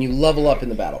 And you level up in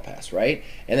the battle pass, right?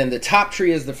 And then the top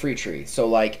tree is the free tree. So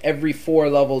like every 4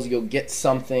 levels you'll get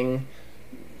something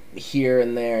here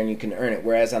and there, and you can earn it.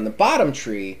 Whereas on the bottom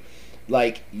tree,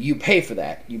 like, you pay for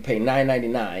that. You pay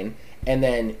 $9.99, and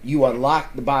then you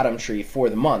unlock the bottom tree for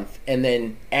the month, and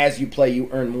then as you play, you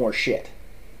earn more shit.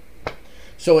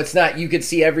 So it's not, you could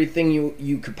see everything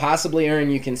you could possibly earn.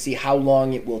 You can see how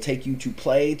long it will take you to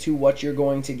play to what you're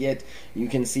going to get. You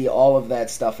can see all of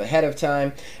that stuff ahead of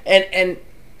time. And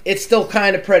it's still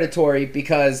kind of predatory,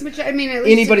 because Which, I mean, at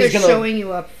least anybody's if they're gonna- showing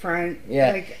you up front.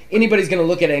 yeah, Like, anybody's gonna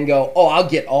look at it and go, "Oh, I'll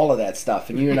get all of that stuff,"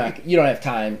 and you don't have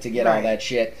time to get all Right. that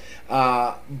shit.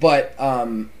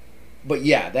 But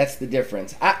yeah, that's the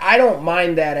difference. I don't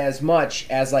mind that as much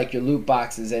as like your loot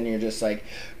boxes, and you're just like,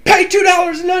 pay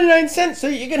 $2.99 so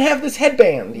you can have this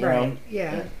headband. You know?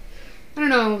 Yeah. I don't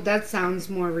know. That sounds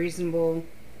more reasonable.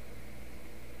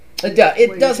 It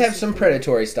What does you have just some said.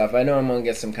 predatory stuff. I know I'm gonna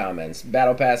get some comments.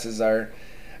 Battle passes are,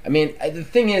 I mean, the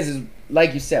thing is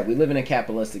like you said, we live in a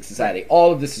capitalistic society.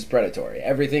 All of this is predatory.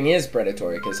 Everything is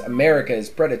predatory because America is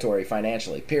predatory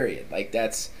financially. Period. Like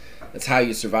that's how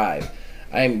you survive.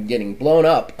 I'm getting blown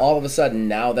up all of a sudden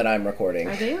now that I'm recording.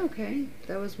 Are they okay?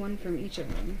 That was one from each of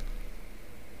them.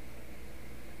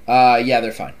 Yeah,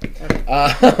 they're fine.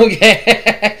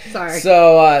 Okay. Sorry.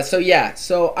 So yeah.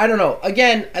 So I don't know.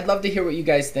 Again, I'd love to hear what you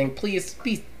guys think. Please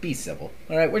be civil.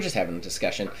 All right, we're just having a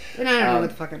discussion. And I don't know what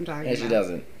the fuck I'm talking Yeah, about.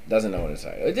 she doesn't know what it's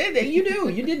like. You do.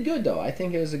 You did good though. I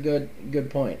think it was a good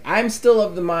point. I'm still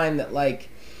of the mind that like,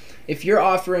 if you're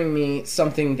offering me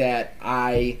something that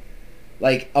I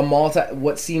like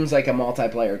what seems like a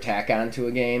multiplayer tack on to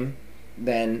a game,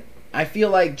 then I feel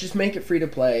like just make it free to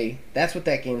play. That's what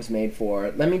that game's made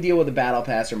for. Let me deal with the battle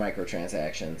pass or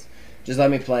microtransactions. Just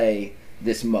let me play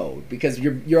this mode, because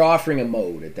you're offering a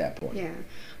mode at that point. Yeah.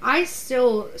 I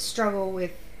still struggle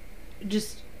with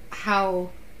just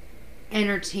how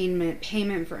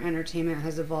payment for entertainment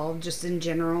has evolved just in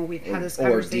general. We've had this Or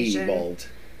conversation. de-evolved.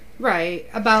 Right.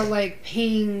 About like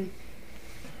paying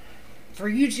for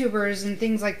YouTubers and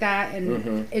things like that.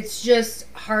 And it's just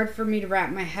hard for me to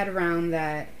wrap my head around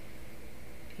that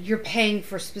you're paying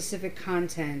for specific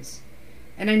content.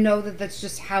 And I know that that's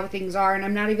just how things are, and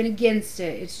I'm not even against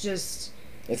it. It's just...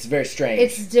 It's very strange.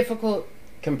 It's difficult.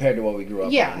 Compared to what we grew up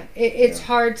on. Yeah. It's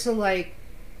hard to, like,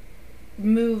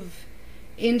 move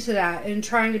into that and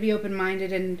trying to be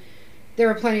open-minded. And there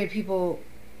were plenty of people...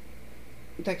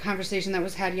 The conversation that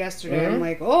was had yesterday, I'm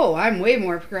like, oh, I'm way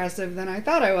more progressive than I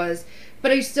thought I was. But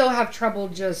I still have trouble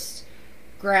just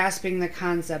grasping the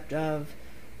concept of,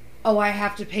 oh, I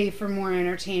have to pay for more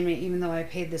entertainment even though I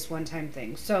paid this one-time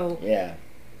thing. So... Yeah.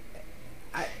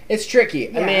 It's tricky.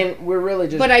 Yeah. I mean, we're really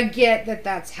just... But I get that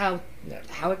that's how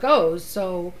it goes.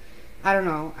 So, I don't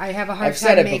know. I have a hard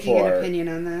time making an opinion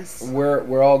on this.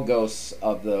 We're all ghosts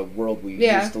of the world we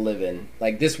Yeah. used to live in.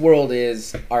 Like, this world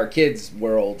is our kids'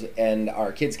 world and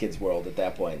our kids' world at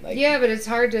that point. Like, yeah, but it's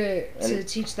hard to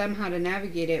teach them how to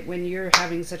navigate it when you're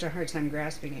having such a hard time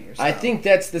grasping it yourself. I think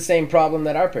that's the same problem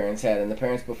that our parents had and the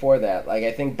parents before that. Like,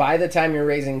 I think by the time you're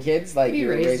raising kids, like, we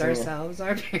you're raised raising... ourselves,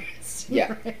 our parents.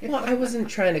 Yeah. Right? Well, I wasn't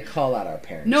trying to call out our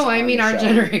parents. No, I on mean the our show.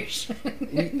 generation.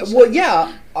 Well,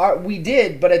 yeah, we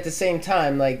did, but at the same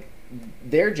time, like,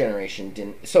 their generation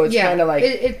didn't. So it's kind of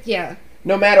like... yeah.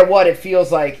 No matter what, it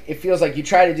feels like you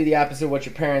try to do the opposite of what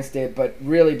your parents did, but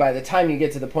really by the time you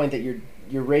get to the point that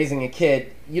you're raising a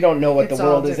kid, you don't know what It's the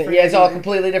all world is. different Yeah, it's all anyway.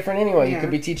 completely different anyway. You Yeah.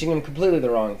 could be teaching them completely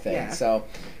the wrong thing. Yeah. So,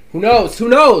 who knows? Who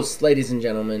knows, ladies and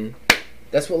gentlemen?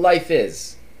 That's what life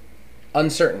is.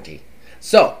 Uncertainty.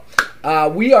 So,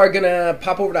 we are going to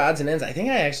pop over to odds and ends. I think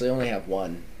I actually only have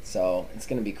one, so it's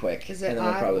going to be quick. Is it and then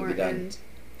we'll odd probably or be done. end?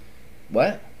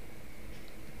 What?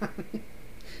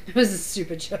 It was a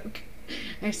stupid joke.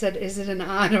 I said, is it an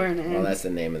odd or an end? Well, that's the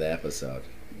name of the episode.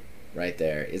 Right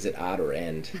there. Is it odd or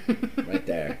end? Right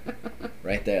there.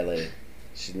 Right there, lady.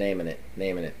 She's naming it.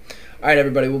 Naming it. All right,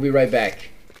 everybody. We'll be right back.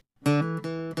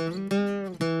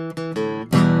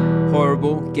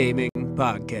 Horrible Gaming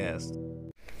Podcast.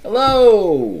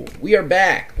 Hello! We are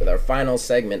back with our final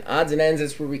segment. Odds and ends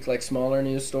is where we collect smaller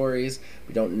news stories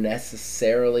we don't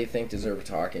necessarily think deserve a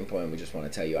talking point. We just want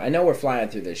to tell you. I know we're flying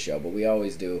through this show, but we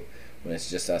always do when it's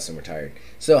just us and we're tired.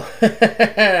 So,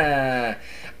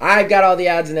 I've got all the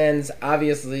odds and ends,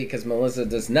 obviously, because Melissa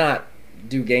does not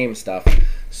do game stuff.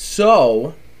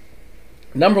 So,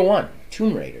 number one,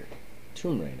 Tomb Raider.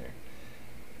 Tomb Raider.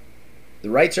 The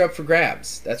rights are up for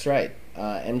grabs. That's right.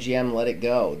 MGM let it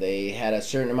go. They had a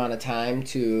certain amount of time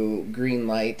to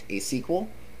greenlight a sequel.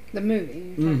 The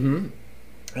movie. Mm-hmm.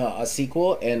 A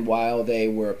sequel, and while they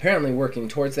were apparently working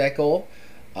towards that goal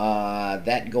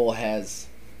has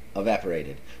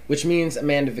evaporated. Which means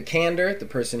Amanda Vikander, the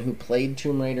person who played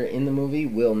Tomb Raider in the movie,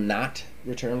 will not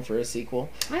return for a sequel.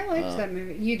 I liked that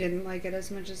movie. You didn't like it as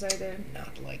much as I did.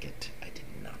 Not like it. I did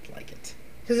not like it.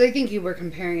 Because I think you were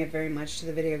comparing it very much to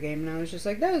the video game, and I was just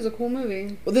like, that was a cool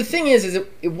movie. Well, the thing is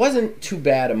it wasn't too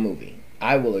bad a movie.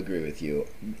 I will agree with you.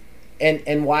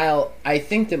 And while I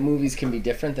think that movies can be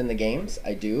different than the games,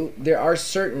 I do, there are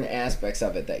certain aspects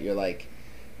of it that you're like,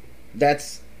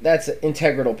 that's an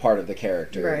integral part of the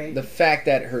character. Right. The fact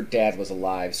that her dad was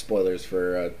alive, spoilers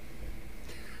for a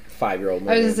 5-year-old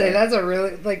movie. I was going to say, that's a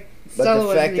really, like, But Stella the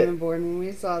wasn't fact that- even born when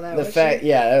we saw that, The was fact, she?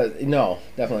 yeah, no,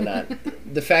 definitely not.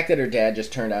 The fact that her dad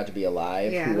just turned out to be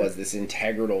alive, Yeah. who was this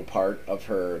integral part of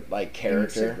her, like,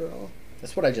 character. Integral.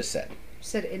 That's what I just said. You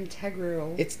said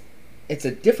integral. It's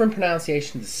a different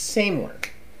pronunciation, the same word.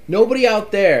 Nobody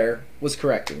out there was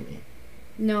correcting me.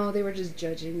 No, they were just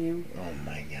judging you. Oh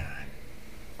my god.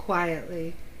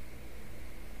 Quietly.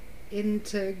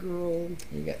 Integral.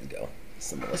 You got to go. It's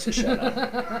the Melissa show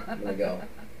now. I'm gonna go.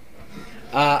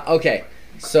 Okay.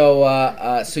 So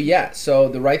yeah. So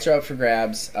the rights are up for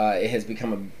grabs. It has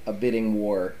become a bidding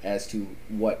war as to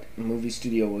what movie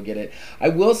studio will get it. I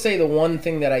will say the one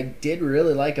thing that I did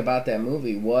really like about that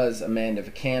movie was Amanda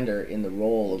Vikander in the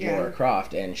role of Yeah. Lara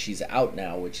Croft, and she's out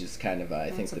now, which is kind of I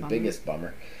think That's a the bummer. biggest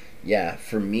bummer. Yeah,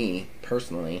 for me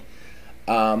personally.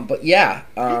 But yeah.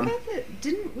 I thought that,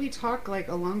 didn't we talk like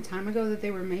a long time ago that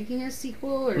they were making a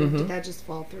sequel, or Mhm. did that just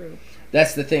fall through?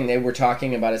 That's the thing. They were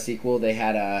talking about a sequel. They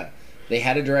had a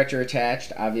director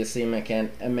attached. Obviously,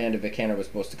 Amanda Vikander was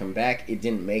supposed to come back. It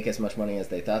didn't make as much money as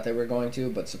they thought they were going to,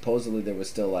 but supposedly there was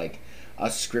still like a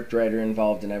scriptwriter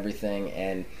involved in everything,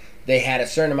 and they had a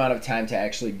certain amount of time to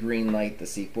actually greenlight the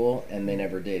sequel, and they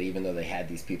never did, even though they had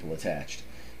these people attached.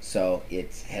 So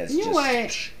it has You know just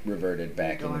what? reverted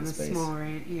back Go on into a space. small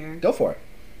rant here. Go for it.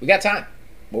 We got time.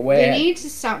 Well, way They ahead. need to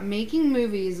stop making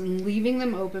movies and leaving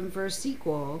them open for a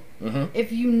sequel Mhm.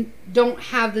 if you don't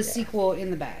have the sequel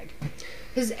in the bag.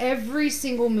 Because every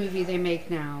single movie they make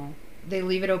now, they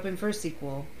leave it open for a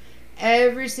sequel.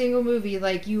 Every single movie,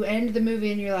 like, you end the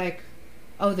movie and you're like,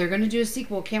 oh, they're going to do a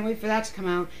sequel. Can't wait for that to come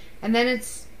out. And then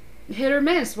it's hit or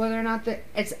miss whether or not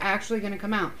it's actually going to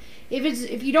come out.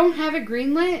 If you don't have it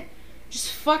greenlit,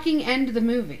 just fucking end the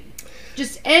movie.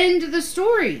 Just end the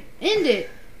story. End it.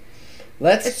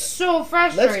 It's so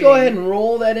frustrating. Let's go ahead and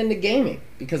roll that into gaming,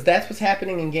 because that's what's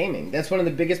happening in gaming. That's one of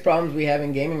the biggest problems we have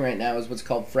in gaming right now is what's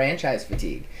called franchise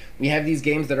fatigue. We have these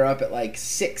games that are up at like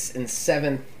 6th and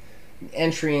 7th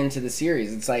entry into the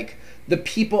series. It's like the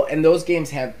people, and those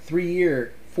games have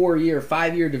 3-year, 4-year,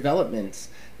 5-year developments.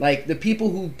 Like the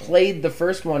people who played the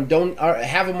first one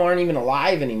aren't even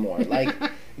alive anymore. Like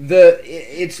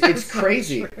it's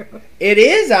crazy. True. It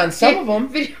is on some of them.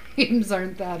 Video games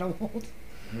aren't that old.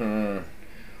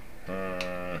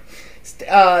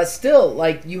 Still,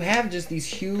 like, you have just these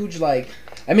huge, like,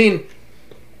 I mean,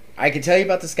 I could tell you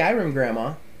about the Skyrim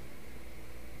grandma.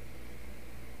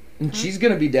 And she's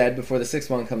gonna be dead before the 6th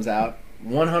one comes out,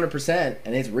 100%,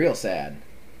 and it's real sad.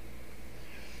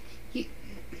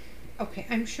 Okay,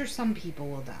 I'm sure some people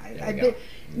will die. There I we bet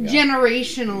go.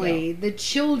 generationally, the Here we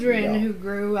children go. who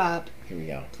grew up Here we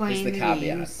go. playing Here's the the caveat.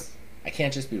 games. I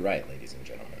can't just be right, ladies and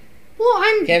gentlemen. Well,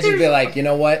 Can't just there's- be like, you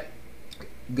know what?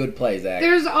 Good play, Zach.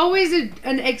 There's always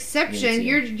an exception.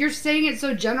 Yeah. You're saying it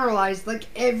so generalized, like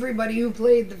everybody who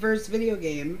played the first video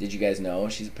game. Did you guys know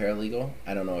she's a paralegal?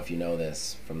 I don't know if you know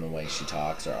this from the way she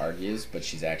talks or argues, but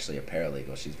she's actually a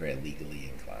paralegal. She's very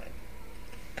legally inclined.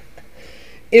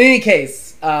 In any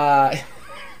case, yeah.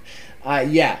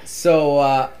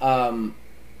 So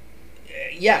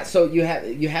you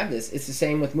have this. It's the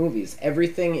same with movies.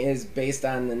 Everything is based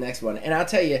on the next one, and I'll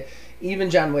tell you, even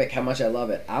John Wick, how much I love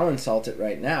it. I'll insult it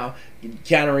right now.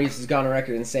 Keanu Reeves has gone on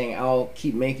record and saying, I'll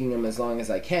keep making them as long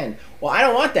as I can. Well, I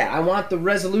don't want that. I want the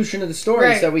resolution of the story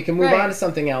Right, so we can move right. on to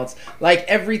something else. Like,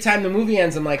 every time the movie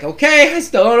ends, I'm like, okay, I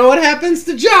still don't know what happens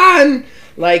to John.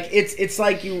 Like, it's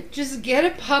like you... Just get a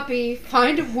puppy,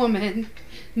 find a woman,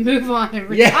 move on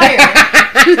and Yeah.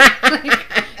 retire.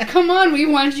 Like, come on, we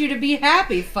want you to be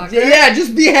happy, fucker. Yeah,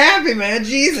 just be happy, man.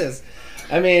 Jesus.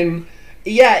 I mean,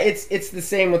 yeah, it's the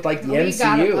same with, like, the Oh, he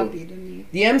got a MCU. puppy, didn't he?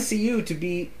 The MCU to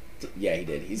be... Yeah, he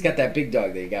did. He's got that big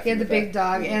dog that he got He from had the big vet.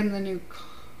 dog Yeah. and the new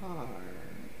car.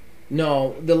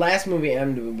 No, the last movie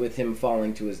ended with him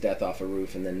falling to his death off a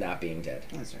roof and then not being dead.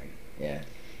 That's right. Yeah.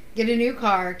 Get a new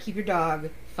car, keep your dog,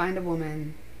 find a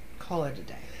woman, call it a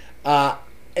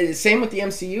day. Same with the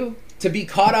MCU. To be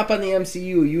caught up on the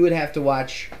MCU, you would have to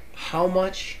watch how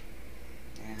much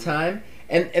Yeah. time?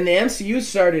 And the MCU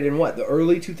started in what, the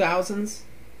early 2000s?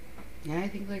 Yeah, I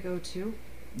think like 02.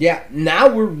 Yeah, now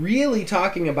we're really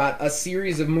talking about a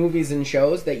series of movies and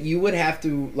shows that you would have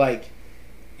to, like,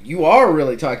 you are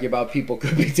really talking about people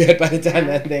could be dead by the time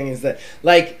that thing is that.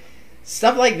 Like,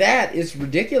 stuff like that is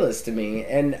ridiculous to me.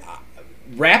 And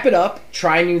wrap it up,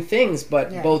 try new things,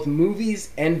 but Yeah. both movies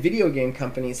and video game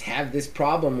companies have this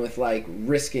problem with, like,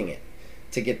 risking it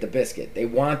to get the biscuit. They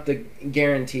want the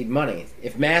guaranteed money.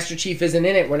 If Master Chief isn't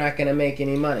in it, we're not going to make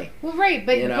any money. Well, right,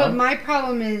 but You know? but my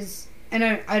problem is, and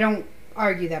I don't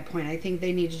argue that point. I think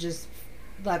they need to just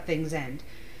let things end.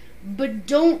 But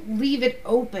don't leave it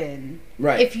open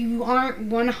Right. if you aren't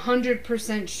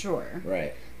 100% sure.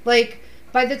 Right. Like,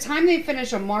 by the time they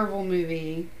finish a Marvel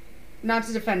movie, not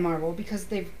to defend Marvel, because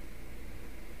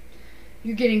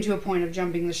you're getting to a point of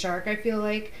jumping the shark, I feel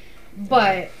like.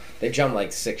 But They jumped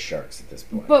like 6 sharks at this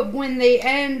point. But when they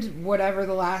end whatever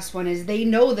the last one is, they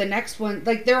know the next one,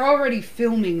 like, they're already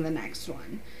filming the next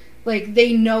one. Like,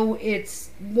 they know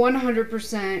it's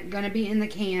 100% gonna be in the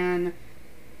can.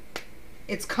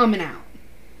 It's coming out.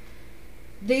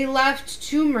 They left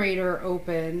Tomb Raider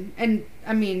open, and,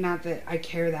 I mean, not that I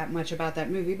care that much about that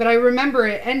movie, but I remember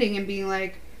it ending and being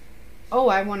like, oh,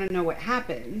 I want to know what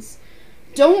happens.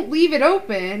 Don't leave it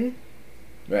open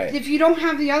Right. if you don't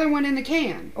have the other one in the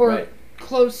can or Right.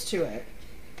 close to it.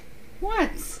 What?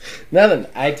 Nothing.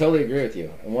 I totally agree with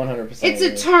you. 100%. It's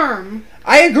a term.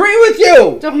 I agree with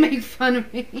you! Don't make fun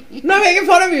of me. I'm not making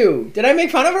fun of you. Did I make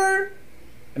fun of her?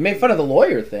 I made fun of the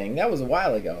lawyer thing. That was a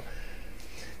while ago.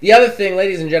 The other thing,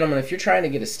 ladies and gentlemen, if you're trying to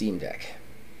get a Steam Deck.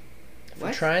 If you're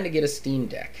What? trying to get a Steam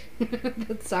Deck.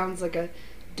 That sounds like a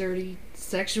dirty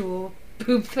sexual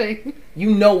poop thing.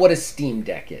 You know what a Steam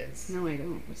Deck is. No, I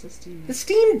don't. What's this Steam The Deck?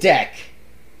 Steam Deck.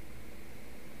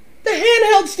 The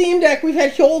handheld Steam Deck. We've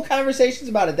had whole conversations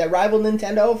about it. That rival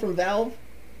Nintendo from Valve.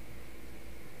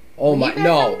 Oh my, We've had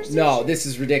no, conversations? this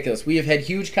is ridiculous. We have had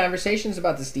huge conversations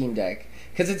about the Steam Deck.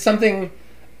 Because it's something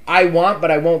I want,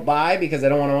 but I won't buy because I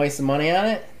don't want to waste the money on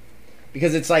it.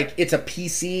 Because it's like, it's a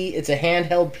PC, it's a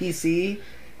handheld PC.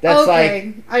 That's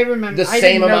like I remember the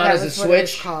same amount as a Switch. What it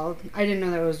was Switch. called. I didn't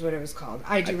know that was what it was called.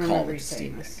 I do remember you Steam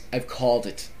saying Deck. this. I've called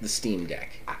it the Steam Deck.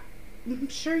 I'm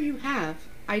sure you have.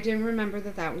 I didn't remember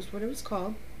that was what it was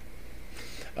called.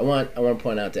 I want to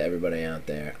point out to everybody out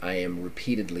there, I am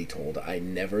repeatedly told I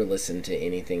never listen to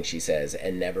anything she says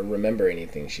and never remember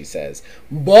anything she says.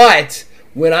 But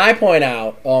when I point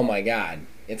out, oh my God,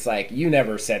 it's like, you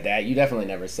never said that. You definitely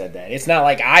never said that. It's not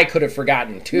like I could have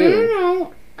forgotten too.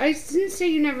 No. I didn't say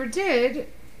you never did.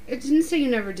 I didn't say you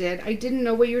never did. I didn't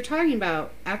know what you were talking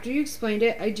about. After you explained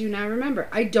it, I do not remember.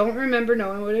 I don't remember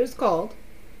knowing what it was called.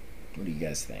 What do you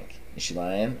guys think? Is she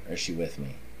lying or is she with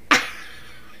me?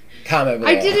 Comment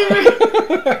below. I didn't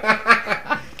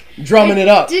Drumming it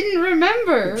up. Didn't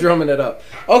remember. Drumming it up.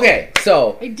 Okay,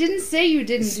 so I didn't say you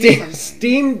didn't do something.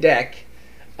 Steam Deck,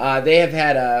 they've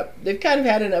kind of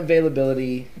had an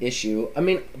availability issue. I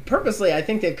mean, purposely, I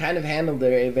think they've kind of handled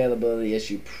their availability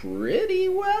issue pretty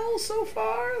well so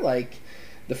far. Like,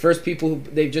 the first people,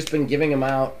 they've just been giving them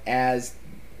out as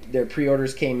their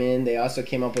pre-orders came in. They also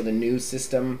came up with a new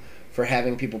system for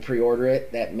having people pre-order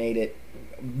it that made it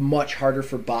much harder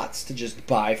for bots to just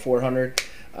buy 400.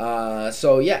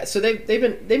 So they've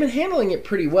been handling it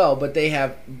pretty well, but they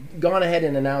have gone ahead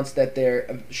and announced that their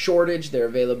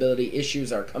availability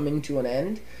issues are coming to an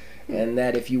end, and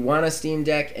that if you want a Steam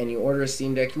Deck and you order a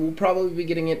Steam Deck, you will probably be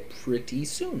getting it pretty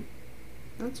soon.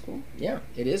 That's cool. Yeah,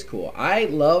 it is cool. I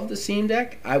love the Steam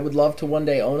Deck. I would love to one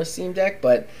day own a Steam Deck,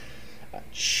 but I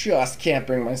just can't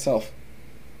bring myself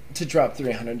to drop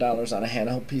 $300 on a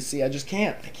handheld PC. I just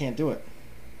can't. I can't do it.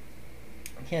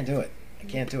 I can't do it.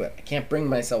 I can't bring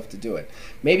myself to do it.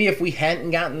 Maybe if we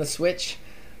hadn't gotten the Switch,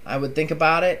 I would think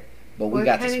about it, but we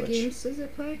got the Switch. What kind of games does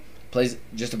it play? Plays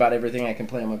just about everything I can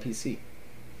play on my PC.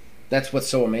 That's what's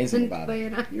so amazing about play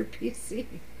it. it on your PC.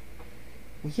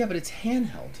 Well, yeah, but it's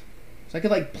handheld. So I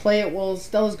could like play it while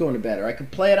Stella's going to bed, or I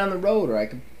could play it on the road, or I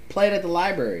could play it at the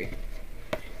library.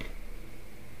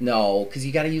 No, because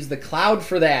you got to use the cloud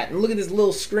for that. And look at this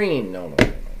little screen. No.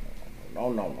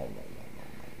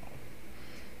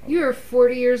 You're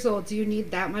 40 years old. Do you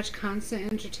need that much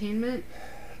constant entertainment?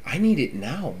 I need it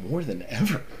now more than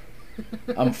ever.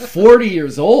 I'm 40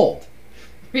 years old.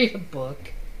 Read a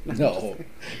book. No.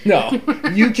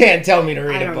 You can't tell me to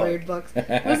read I a don't book. read books.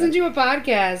 Listen to a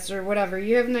podcast or whatever.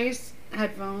 You have nice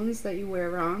headphones that you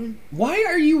wear wrong. Why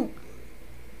are you...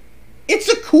 It's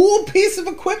a cool piece of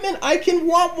equipment. I can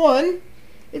want one.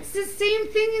 It's the same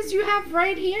thing as you have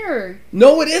right here.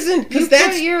 No, it isn't, because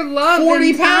that's put your love 40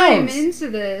 and time pounds into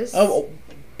this. Oh,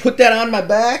 put that on my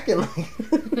back and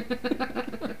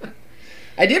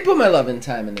I did put my love and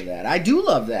time into that. I do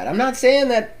love that. I'm not saying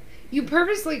that. You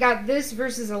purposely got this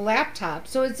versus a laptop,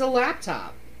 so it's a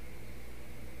laptop.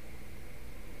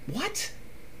 What?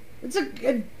 It's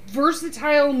a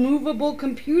versatile, movable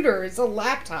computer. It's a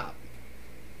laptop.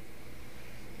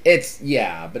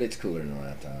 But it's cooler than a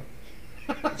laptop.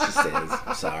 It just is.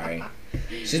 I'm sorry.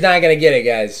 She's not going to get it,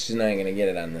 guys. She's not going to get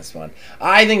it on this one.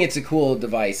 I think it's a cool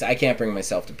device. I can't bring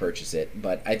myself to purchase it,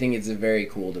 but I think it's a very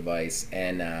cool device.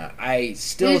 And I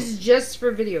still... It's just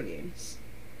for video games.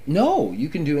 No, you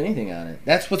can do anything on it.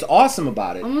 That's what's awesome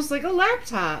about it. Almost like a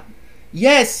laptop.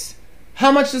 Yes.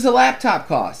 How much does a laptop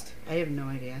cost? I have no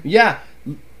idea. Yeah.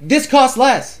 This costs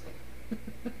less.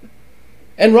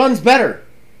 And runs better.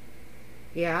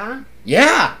 Yeah?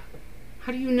 Yeah.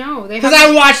 How do you know? Because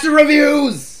I watched the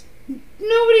reviews.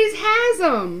 Nobody's has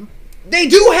them. They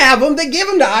do have them. They give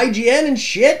them to IGN and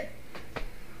shit.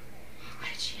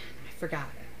 IGN. I forgot.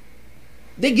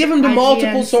 They give them to IGN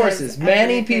multiple says sources.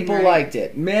 Many everything people right. liked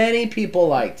it. Many people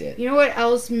liked it. You know what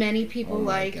else many people Oh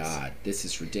my liked? god, this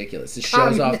is ridiculous. This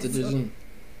shows off the Communism.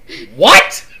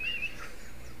 What?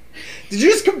 Did you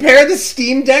just compare the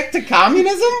Steam Deck to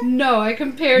communism? No, I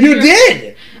compared You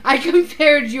did! I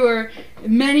compared your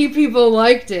many people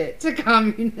liked it to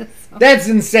communism. That's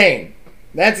insane.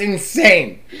 That's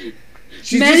insane.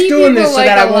 She's many just doing this people so like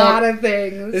that I a won't... lot of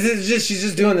things. She's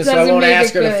just doing this so I Doesn't won't make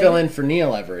ask it her to good. fill in for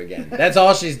Neil ever again. That's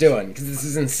all she's doing, because this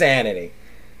is insanity.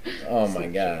 Oh my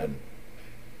god.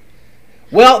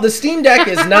 Well, the Steam Deck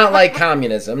is not like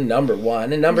communism, number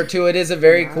one. And number two, it is a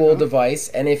very cool device.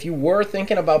 And if you were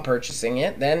thinking about purchasing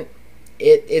it, then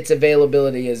its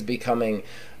availability is becoming...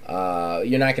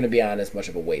 you're not going to be on as much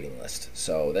of a waiting list.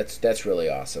 So that's really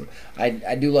awesome.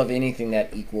 I do love anything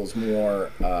that equals more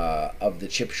of the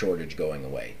chip shortage going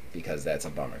away, because that's a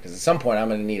bummer. Because at some point I'm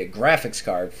going to need a graphics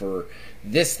card for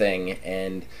this thing,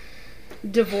 and...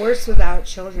 Divorce without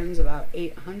children's about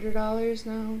 $800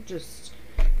 now. Just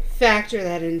factor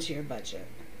that into your budget.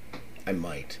 I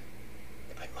might.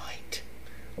 I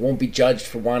won't be judged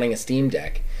for wanting a Steam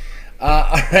Deck.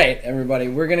 All right, everybody.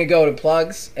 We're going to go to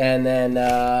plugs, and then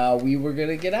we're going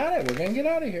to get out of it. We're going to get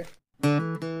out of here.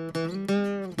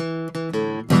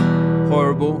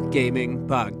 Horrible Gaming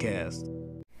Podcast.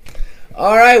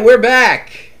 All right, we're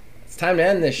back. It's time to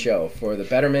end this show for the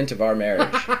betterment of our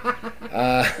marriage.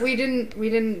 We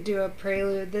didn't do a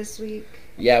prelude this week.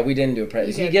 Yeah, we didn't do a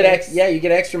prelude. You You get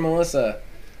get extra Melissa,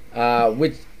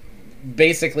 which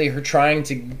basically her trying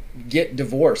to get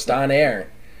divorced on air.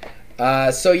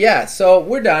 So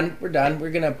we're done. We're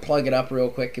gonna plug it up real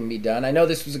quick and be done. I know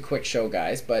this was a quick show,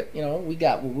 guys, but we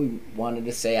got what we wanted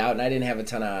to say out, and I didn't have a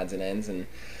ton of odds and ends. And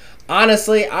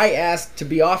honestly, I asked to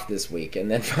be off this week,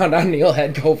 and then found out Neil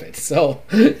had COVID. So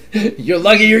you're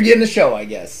lucky you're getting the show, I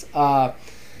guess.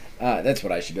 That's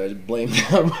what I should do. I should blame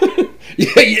them.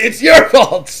 Yeah, it's your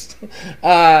fault.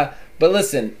 But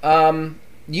listen,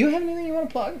 you have anything you want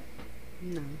to plug?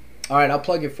 No. All right, I'll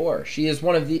plug it for her. She is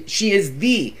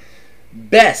the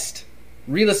best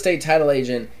real estate title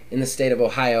agent in the state of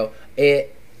Ohio. An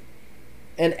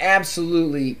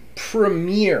absolutely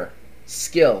premier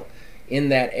skill in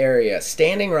that area.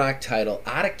 Standing Rock Title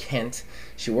out of Kent.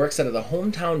 She works out of the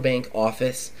Hometown Bank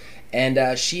office.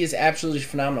 And she is absolutely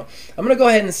phenomenal. I'm going to go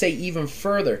ahead and say even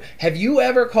further. Have you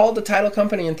ever called the title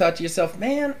company and thought to yourself,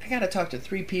 man, I got to talk to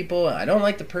 3 people, and I don't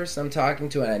like the person I'm talking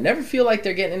to, and I never feel like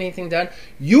they're getting anything done?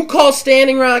 You call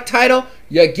Standing Rock Title,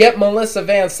 you get Melissa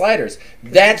Van Sliders.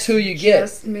 That's who you get.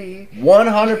 Just me.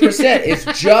 100%. It's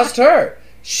just her.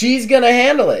 She's going to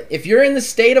handle it. If you're in the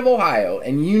state of Ohio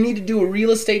and you need to do a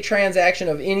real estate transaction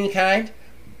of any kind,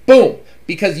 boom.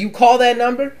 Because you call that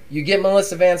number, you get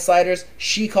Melissa Van Sliders.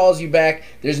 She calls you back.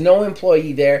 There's no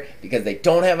employee there because they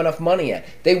don't have enough money yet.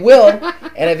 They will,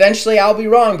 and eventually I'll be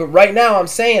wrong. But right now I'm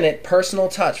saying it. Personal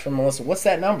touch from Melissa. What's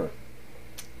that number?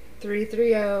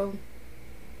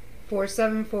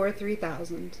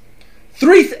 330-474-3000.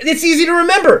 It's easy to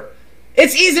remember.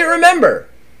 It's easy to remember.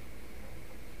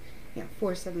 Yeah,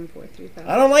 474-3000.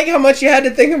 I don't like how much you had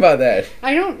to think about that.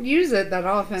 I don't use it that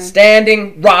often.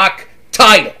 Standing Rock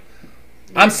Title.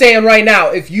 I'm saying right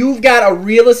now, if you've got a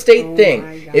real estate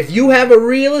thing, if you have a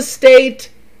real estate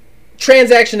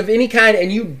transaction of any kind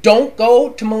and you don't go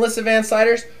to Melissa Van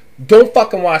Sliders, don't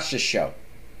fucking watch this show.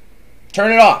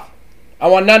 Turn it off. I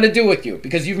want nothing to do with you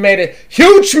because you've made a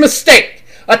huge mistake.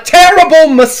 A terrible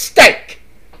mistake.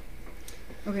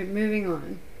 Okay, moving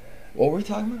on. What were we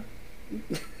talking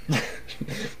about?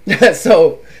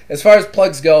 So, as far as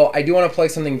plugs go, I do want to plug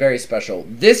something very special.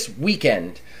 This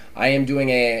weekend, I am doing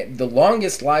the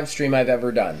longest live stream I've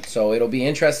ever done. So it'll be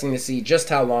interesting to see just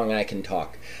how long I can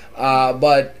talk.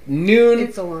 But noon...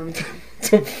 It's a long time.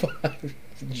 to 5.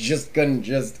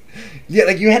 Yeah,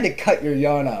 like you had to cut your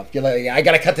yawn off. You're like, I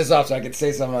gotta cut this off so I can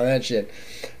say something on that shit.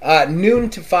 Noon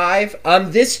to 5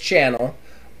 on this channel.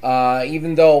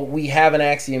 Even though we have an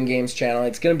Axiom Games channel,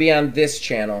 it's going to be on this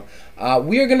channel.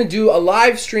 We are going to do a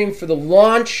live stream for the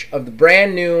launch of the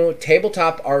brand new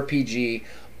tabletop RPG,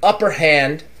 Upper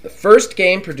Hand, the first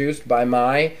game produced by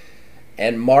my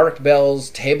and Mark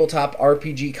Bell's tabletop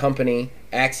RPG company,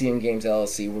 Axiom Games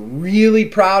LLC. We're really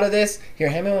proud of this. Here,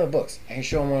 hand me one of the books. I can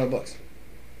show him one of the books.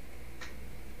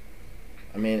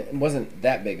 I mean, it wasn't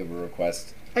that big of a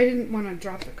request. I didn't want to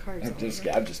drop the cards. I'm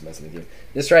just messing with you.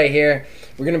 This right here,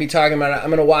 we're going to be talking about it. I'm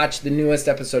going to watch the newest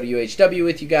episode of UHW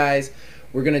with you guys.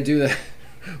 We're going to do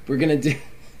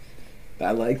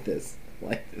I like this.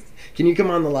 Can you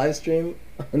come on the live stream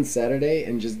on Saturday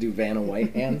and just do Vanna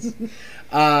White hands?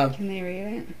 Can they read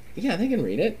it? Yeah, they can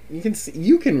read it. You can see.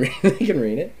 You can read. They can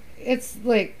read it. It's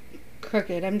like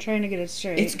crooked. I'm trying to get it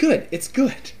straight. It's good. It's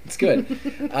good.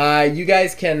 You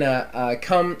guys can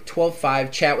come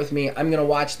 12/5, chat with me. I'm gonna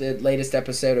watch the latest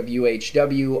episode of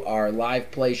UHW, our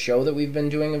live play show that we've been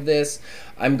doing of this.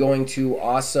 I'm going to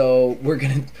also we're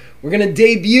gonna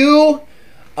debut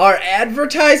our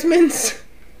advertisements.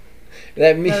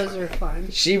 Those are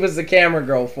fun. She was the camera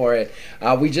girl for it.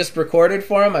 We just recorded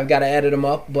for them. I've got to edit them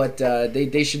up, but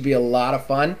they should be a lot of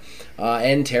fun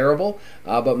and terrible.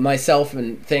 But myself,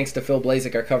 and thanks to Phil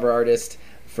Blazik, our cover artist,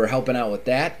 for helping out with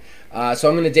that. So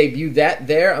I'm going to debut that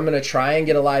there. I'm going to try and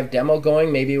get a live demo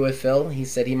going, maybe with Phil. He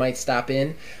said he might stop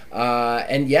in.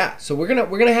 And yeah, so we're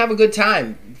gonna have a good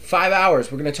time. 5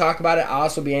 hours. We're gonna talk about it. I'll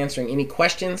also be answering any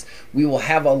questions. We will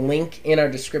have a link in our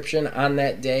description on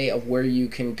that day of where you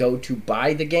can go to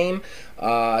buy the game.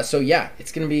 So yeah,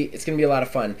 it's gonna be a lot of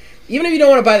fun. Even if you don't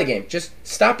want to buy the game, just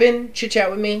stop in, chit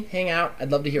chat with me, hang out.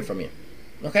 I'd love to hear from you.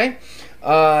 Okay?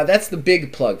 That's the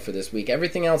big plug for this week.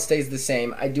 Everything else stays the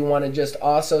same. I do want to just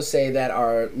also say that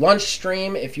our lunch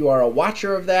stream, if you are a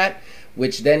watcher of that,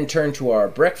 which then turned to our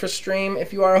breakfast stream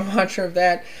if you are a watcher of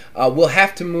that. We'll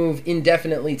have to move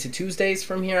indefinitely to Tuesdays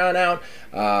from here on out.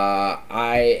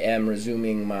 I am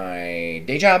resuming my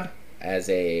day job as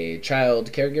a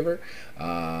child caregiver.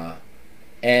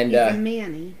 And He's a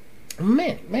Manny.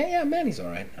 Manny's all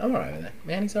right. I'm all right with that.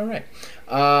 Manny's all right.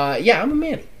 I'm a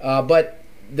Manny. But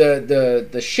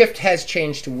the shift has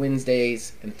changed to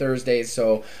Wednesdays and Thursdays,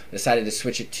 so I decided to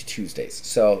switch it to Tuesdays.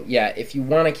 So yeah, if you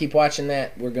want to keep watching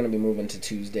that, we're going to be moving to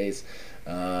Tuesdays.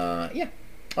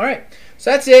 All right.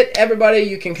 So that's it, everybody.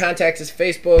 You can contact us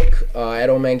Facebook at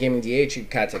Old Man Gaming DH. You can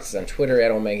contact us on Twitter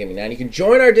at Old Man Gaming 9. You can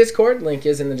join our Discord. Link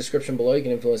is in the description below. You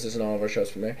can influence us in all of our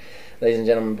shows from there. Ladies and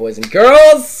gentlemen, boys and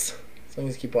girls, as long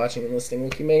as you keep watching and listening,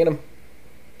 we'll keep making them.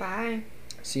 Bye.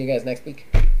 See you guys next week.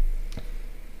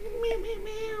 Meow, meow,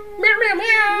 meow. Meow, meow,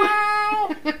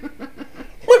 meow.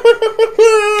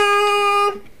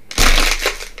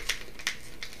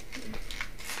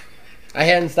 I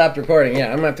hadn't stopped recording. Yeah,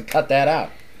 I'm going to have to cut that out.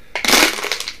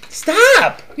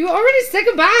 Stop! You already said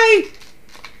goodbye.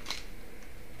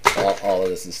 All of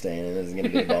this is staying, and this is going to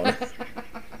be a bonus.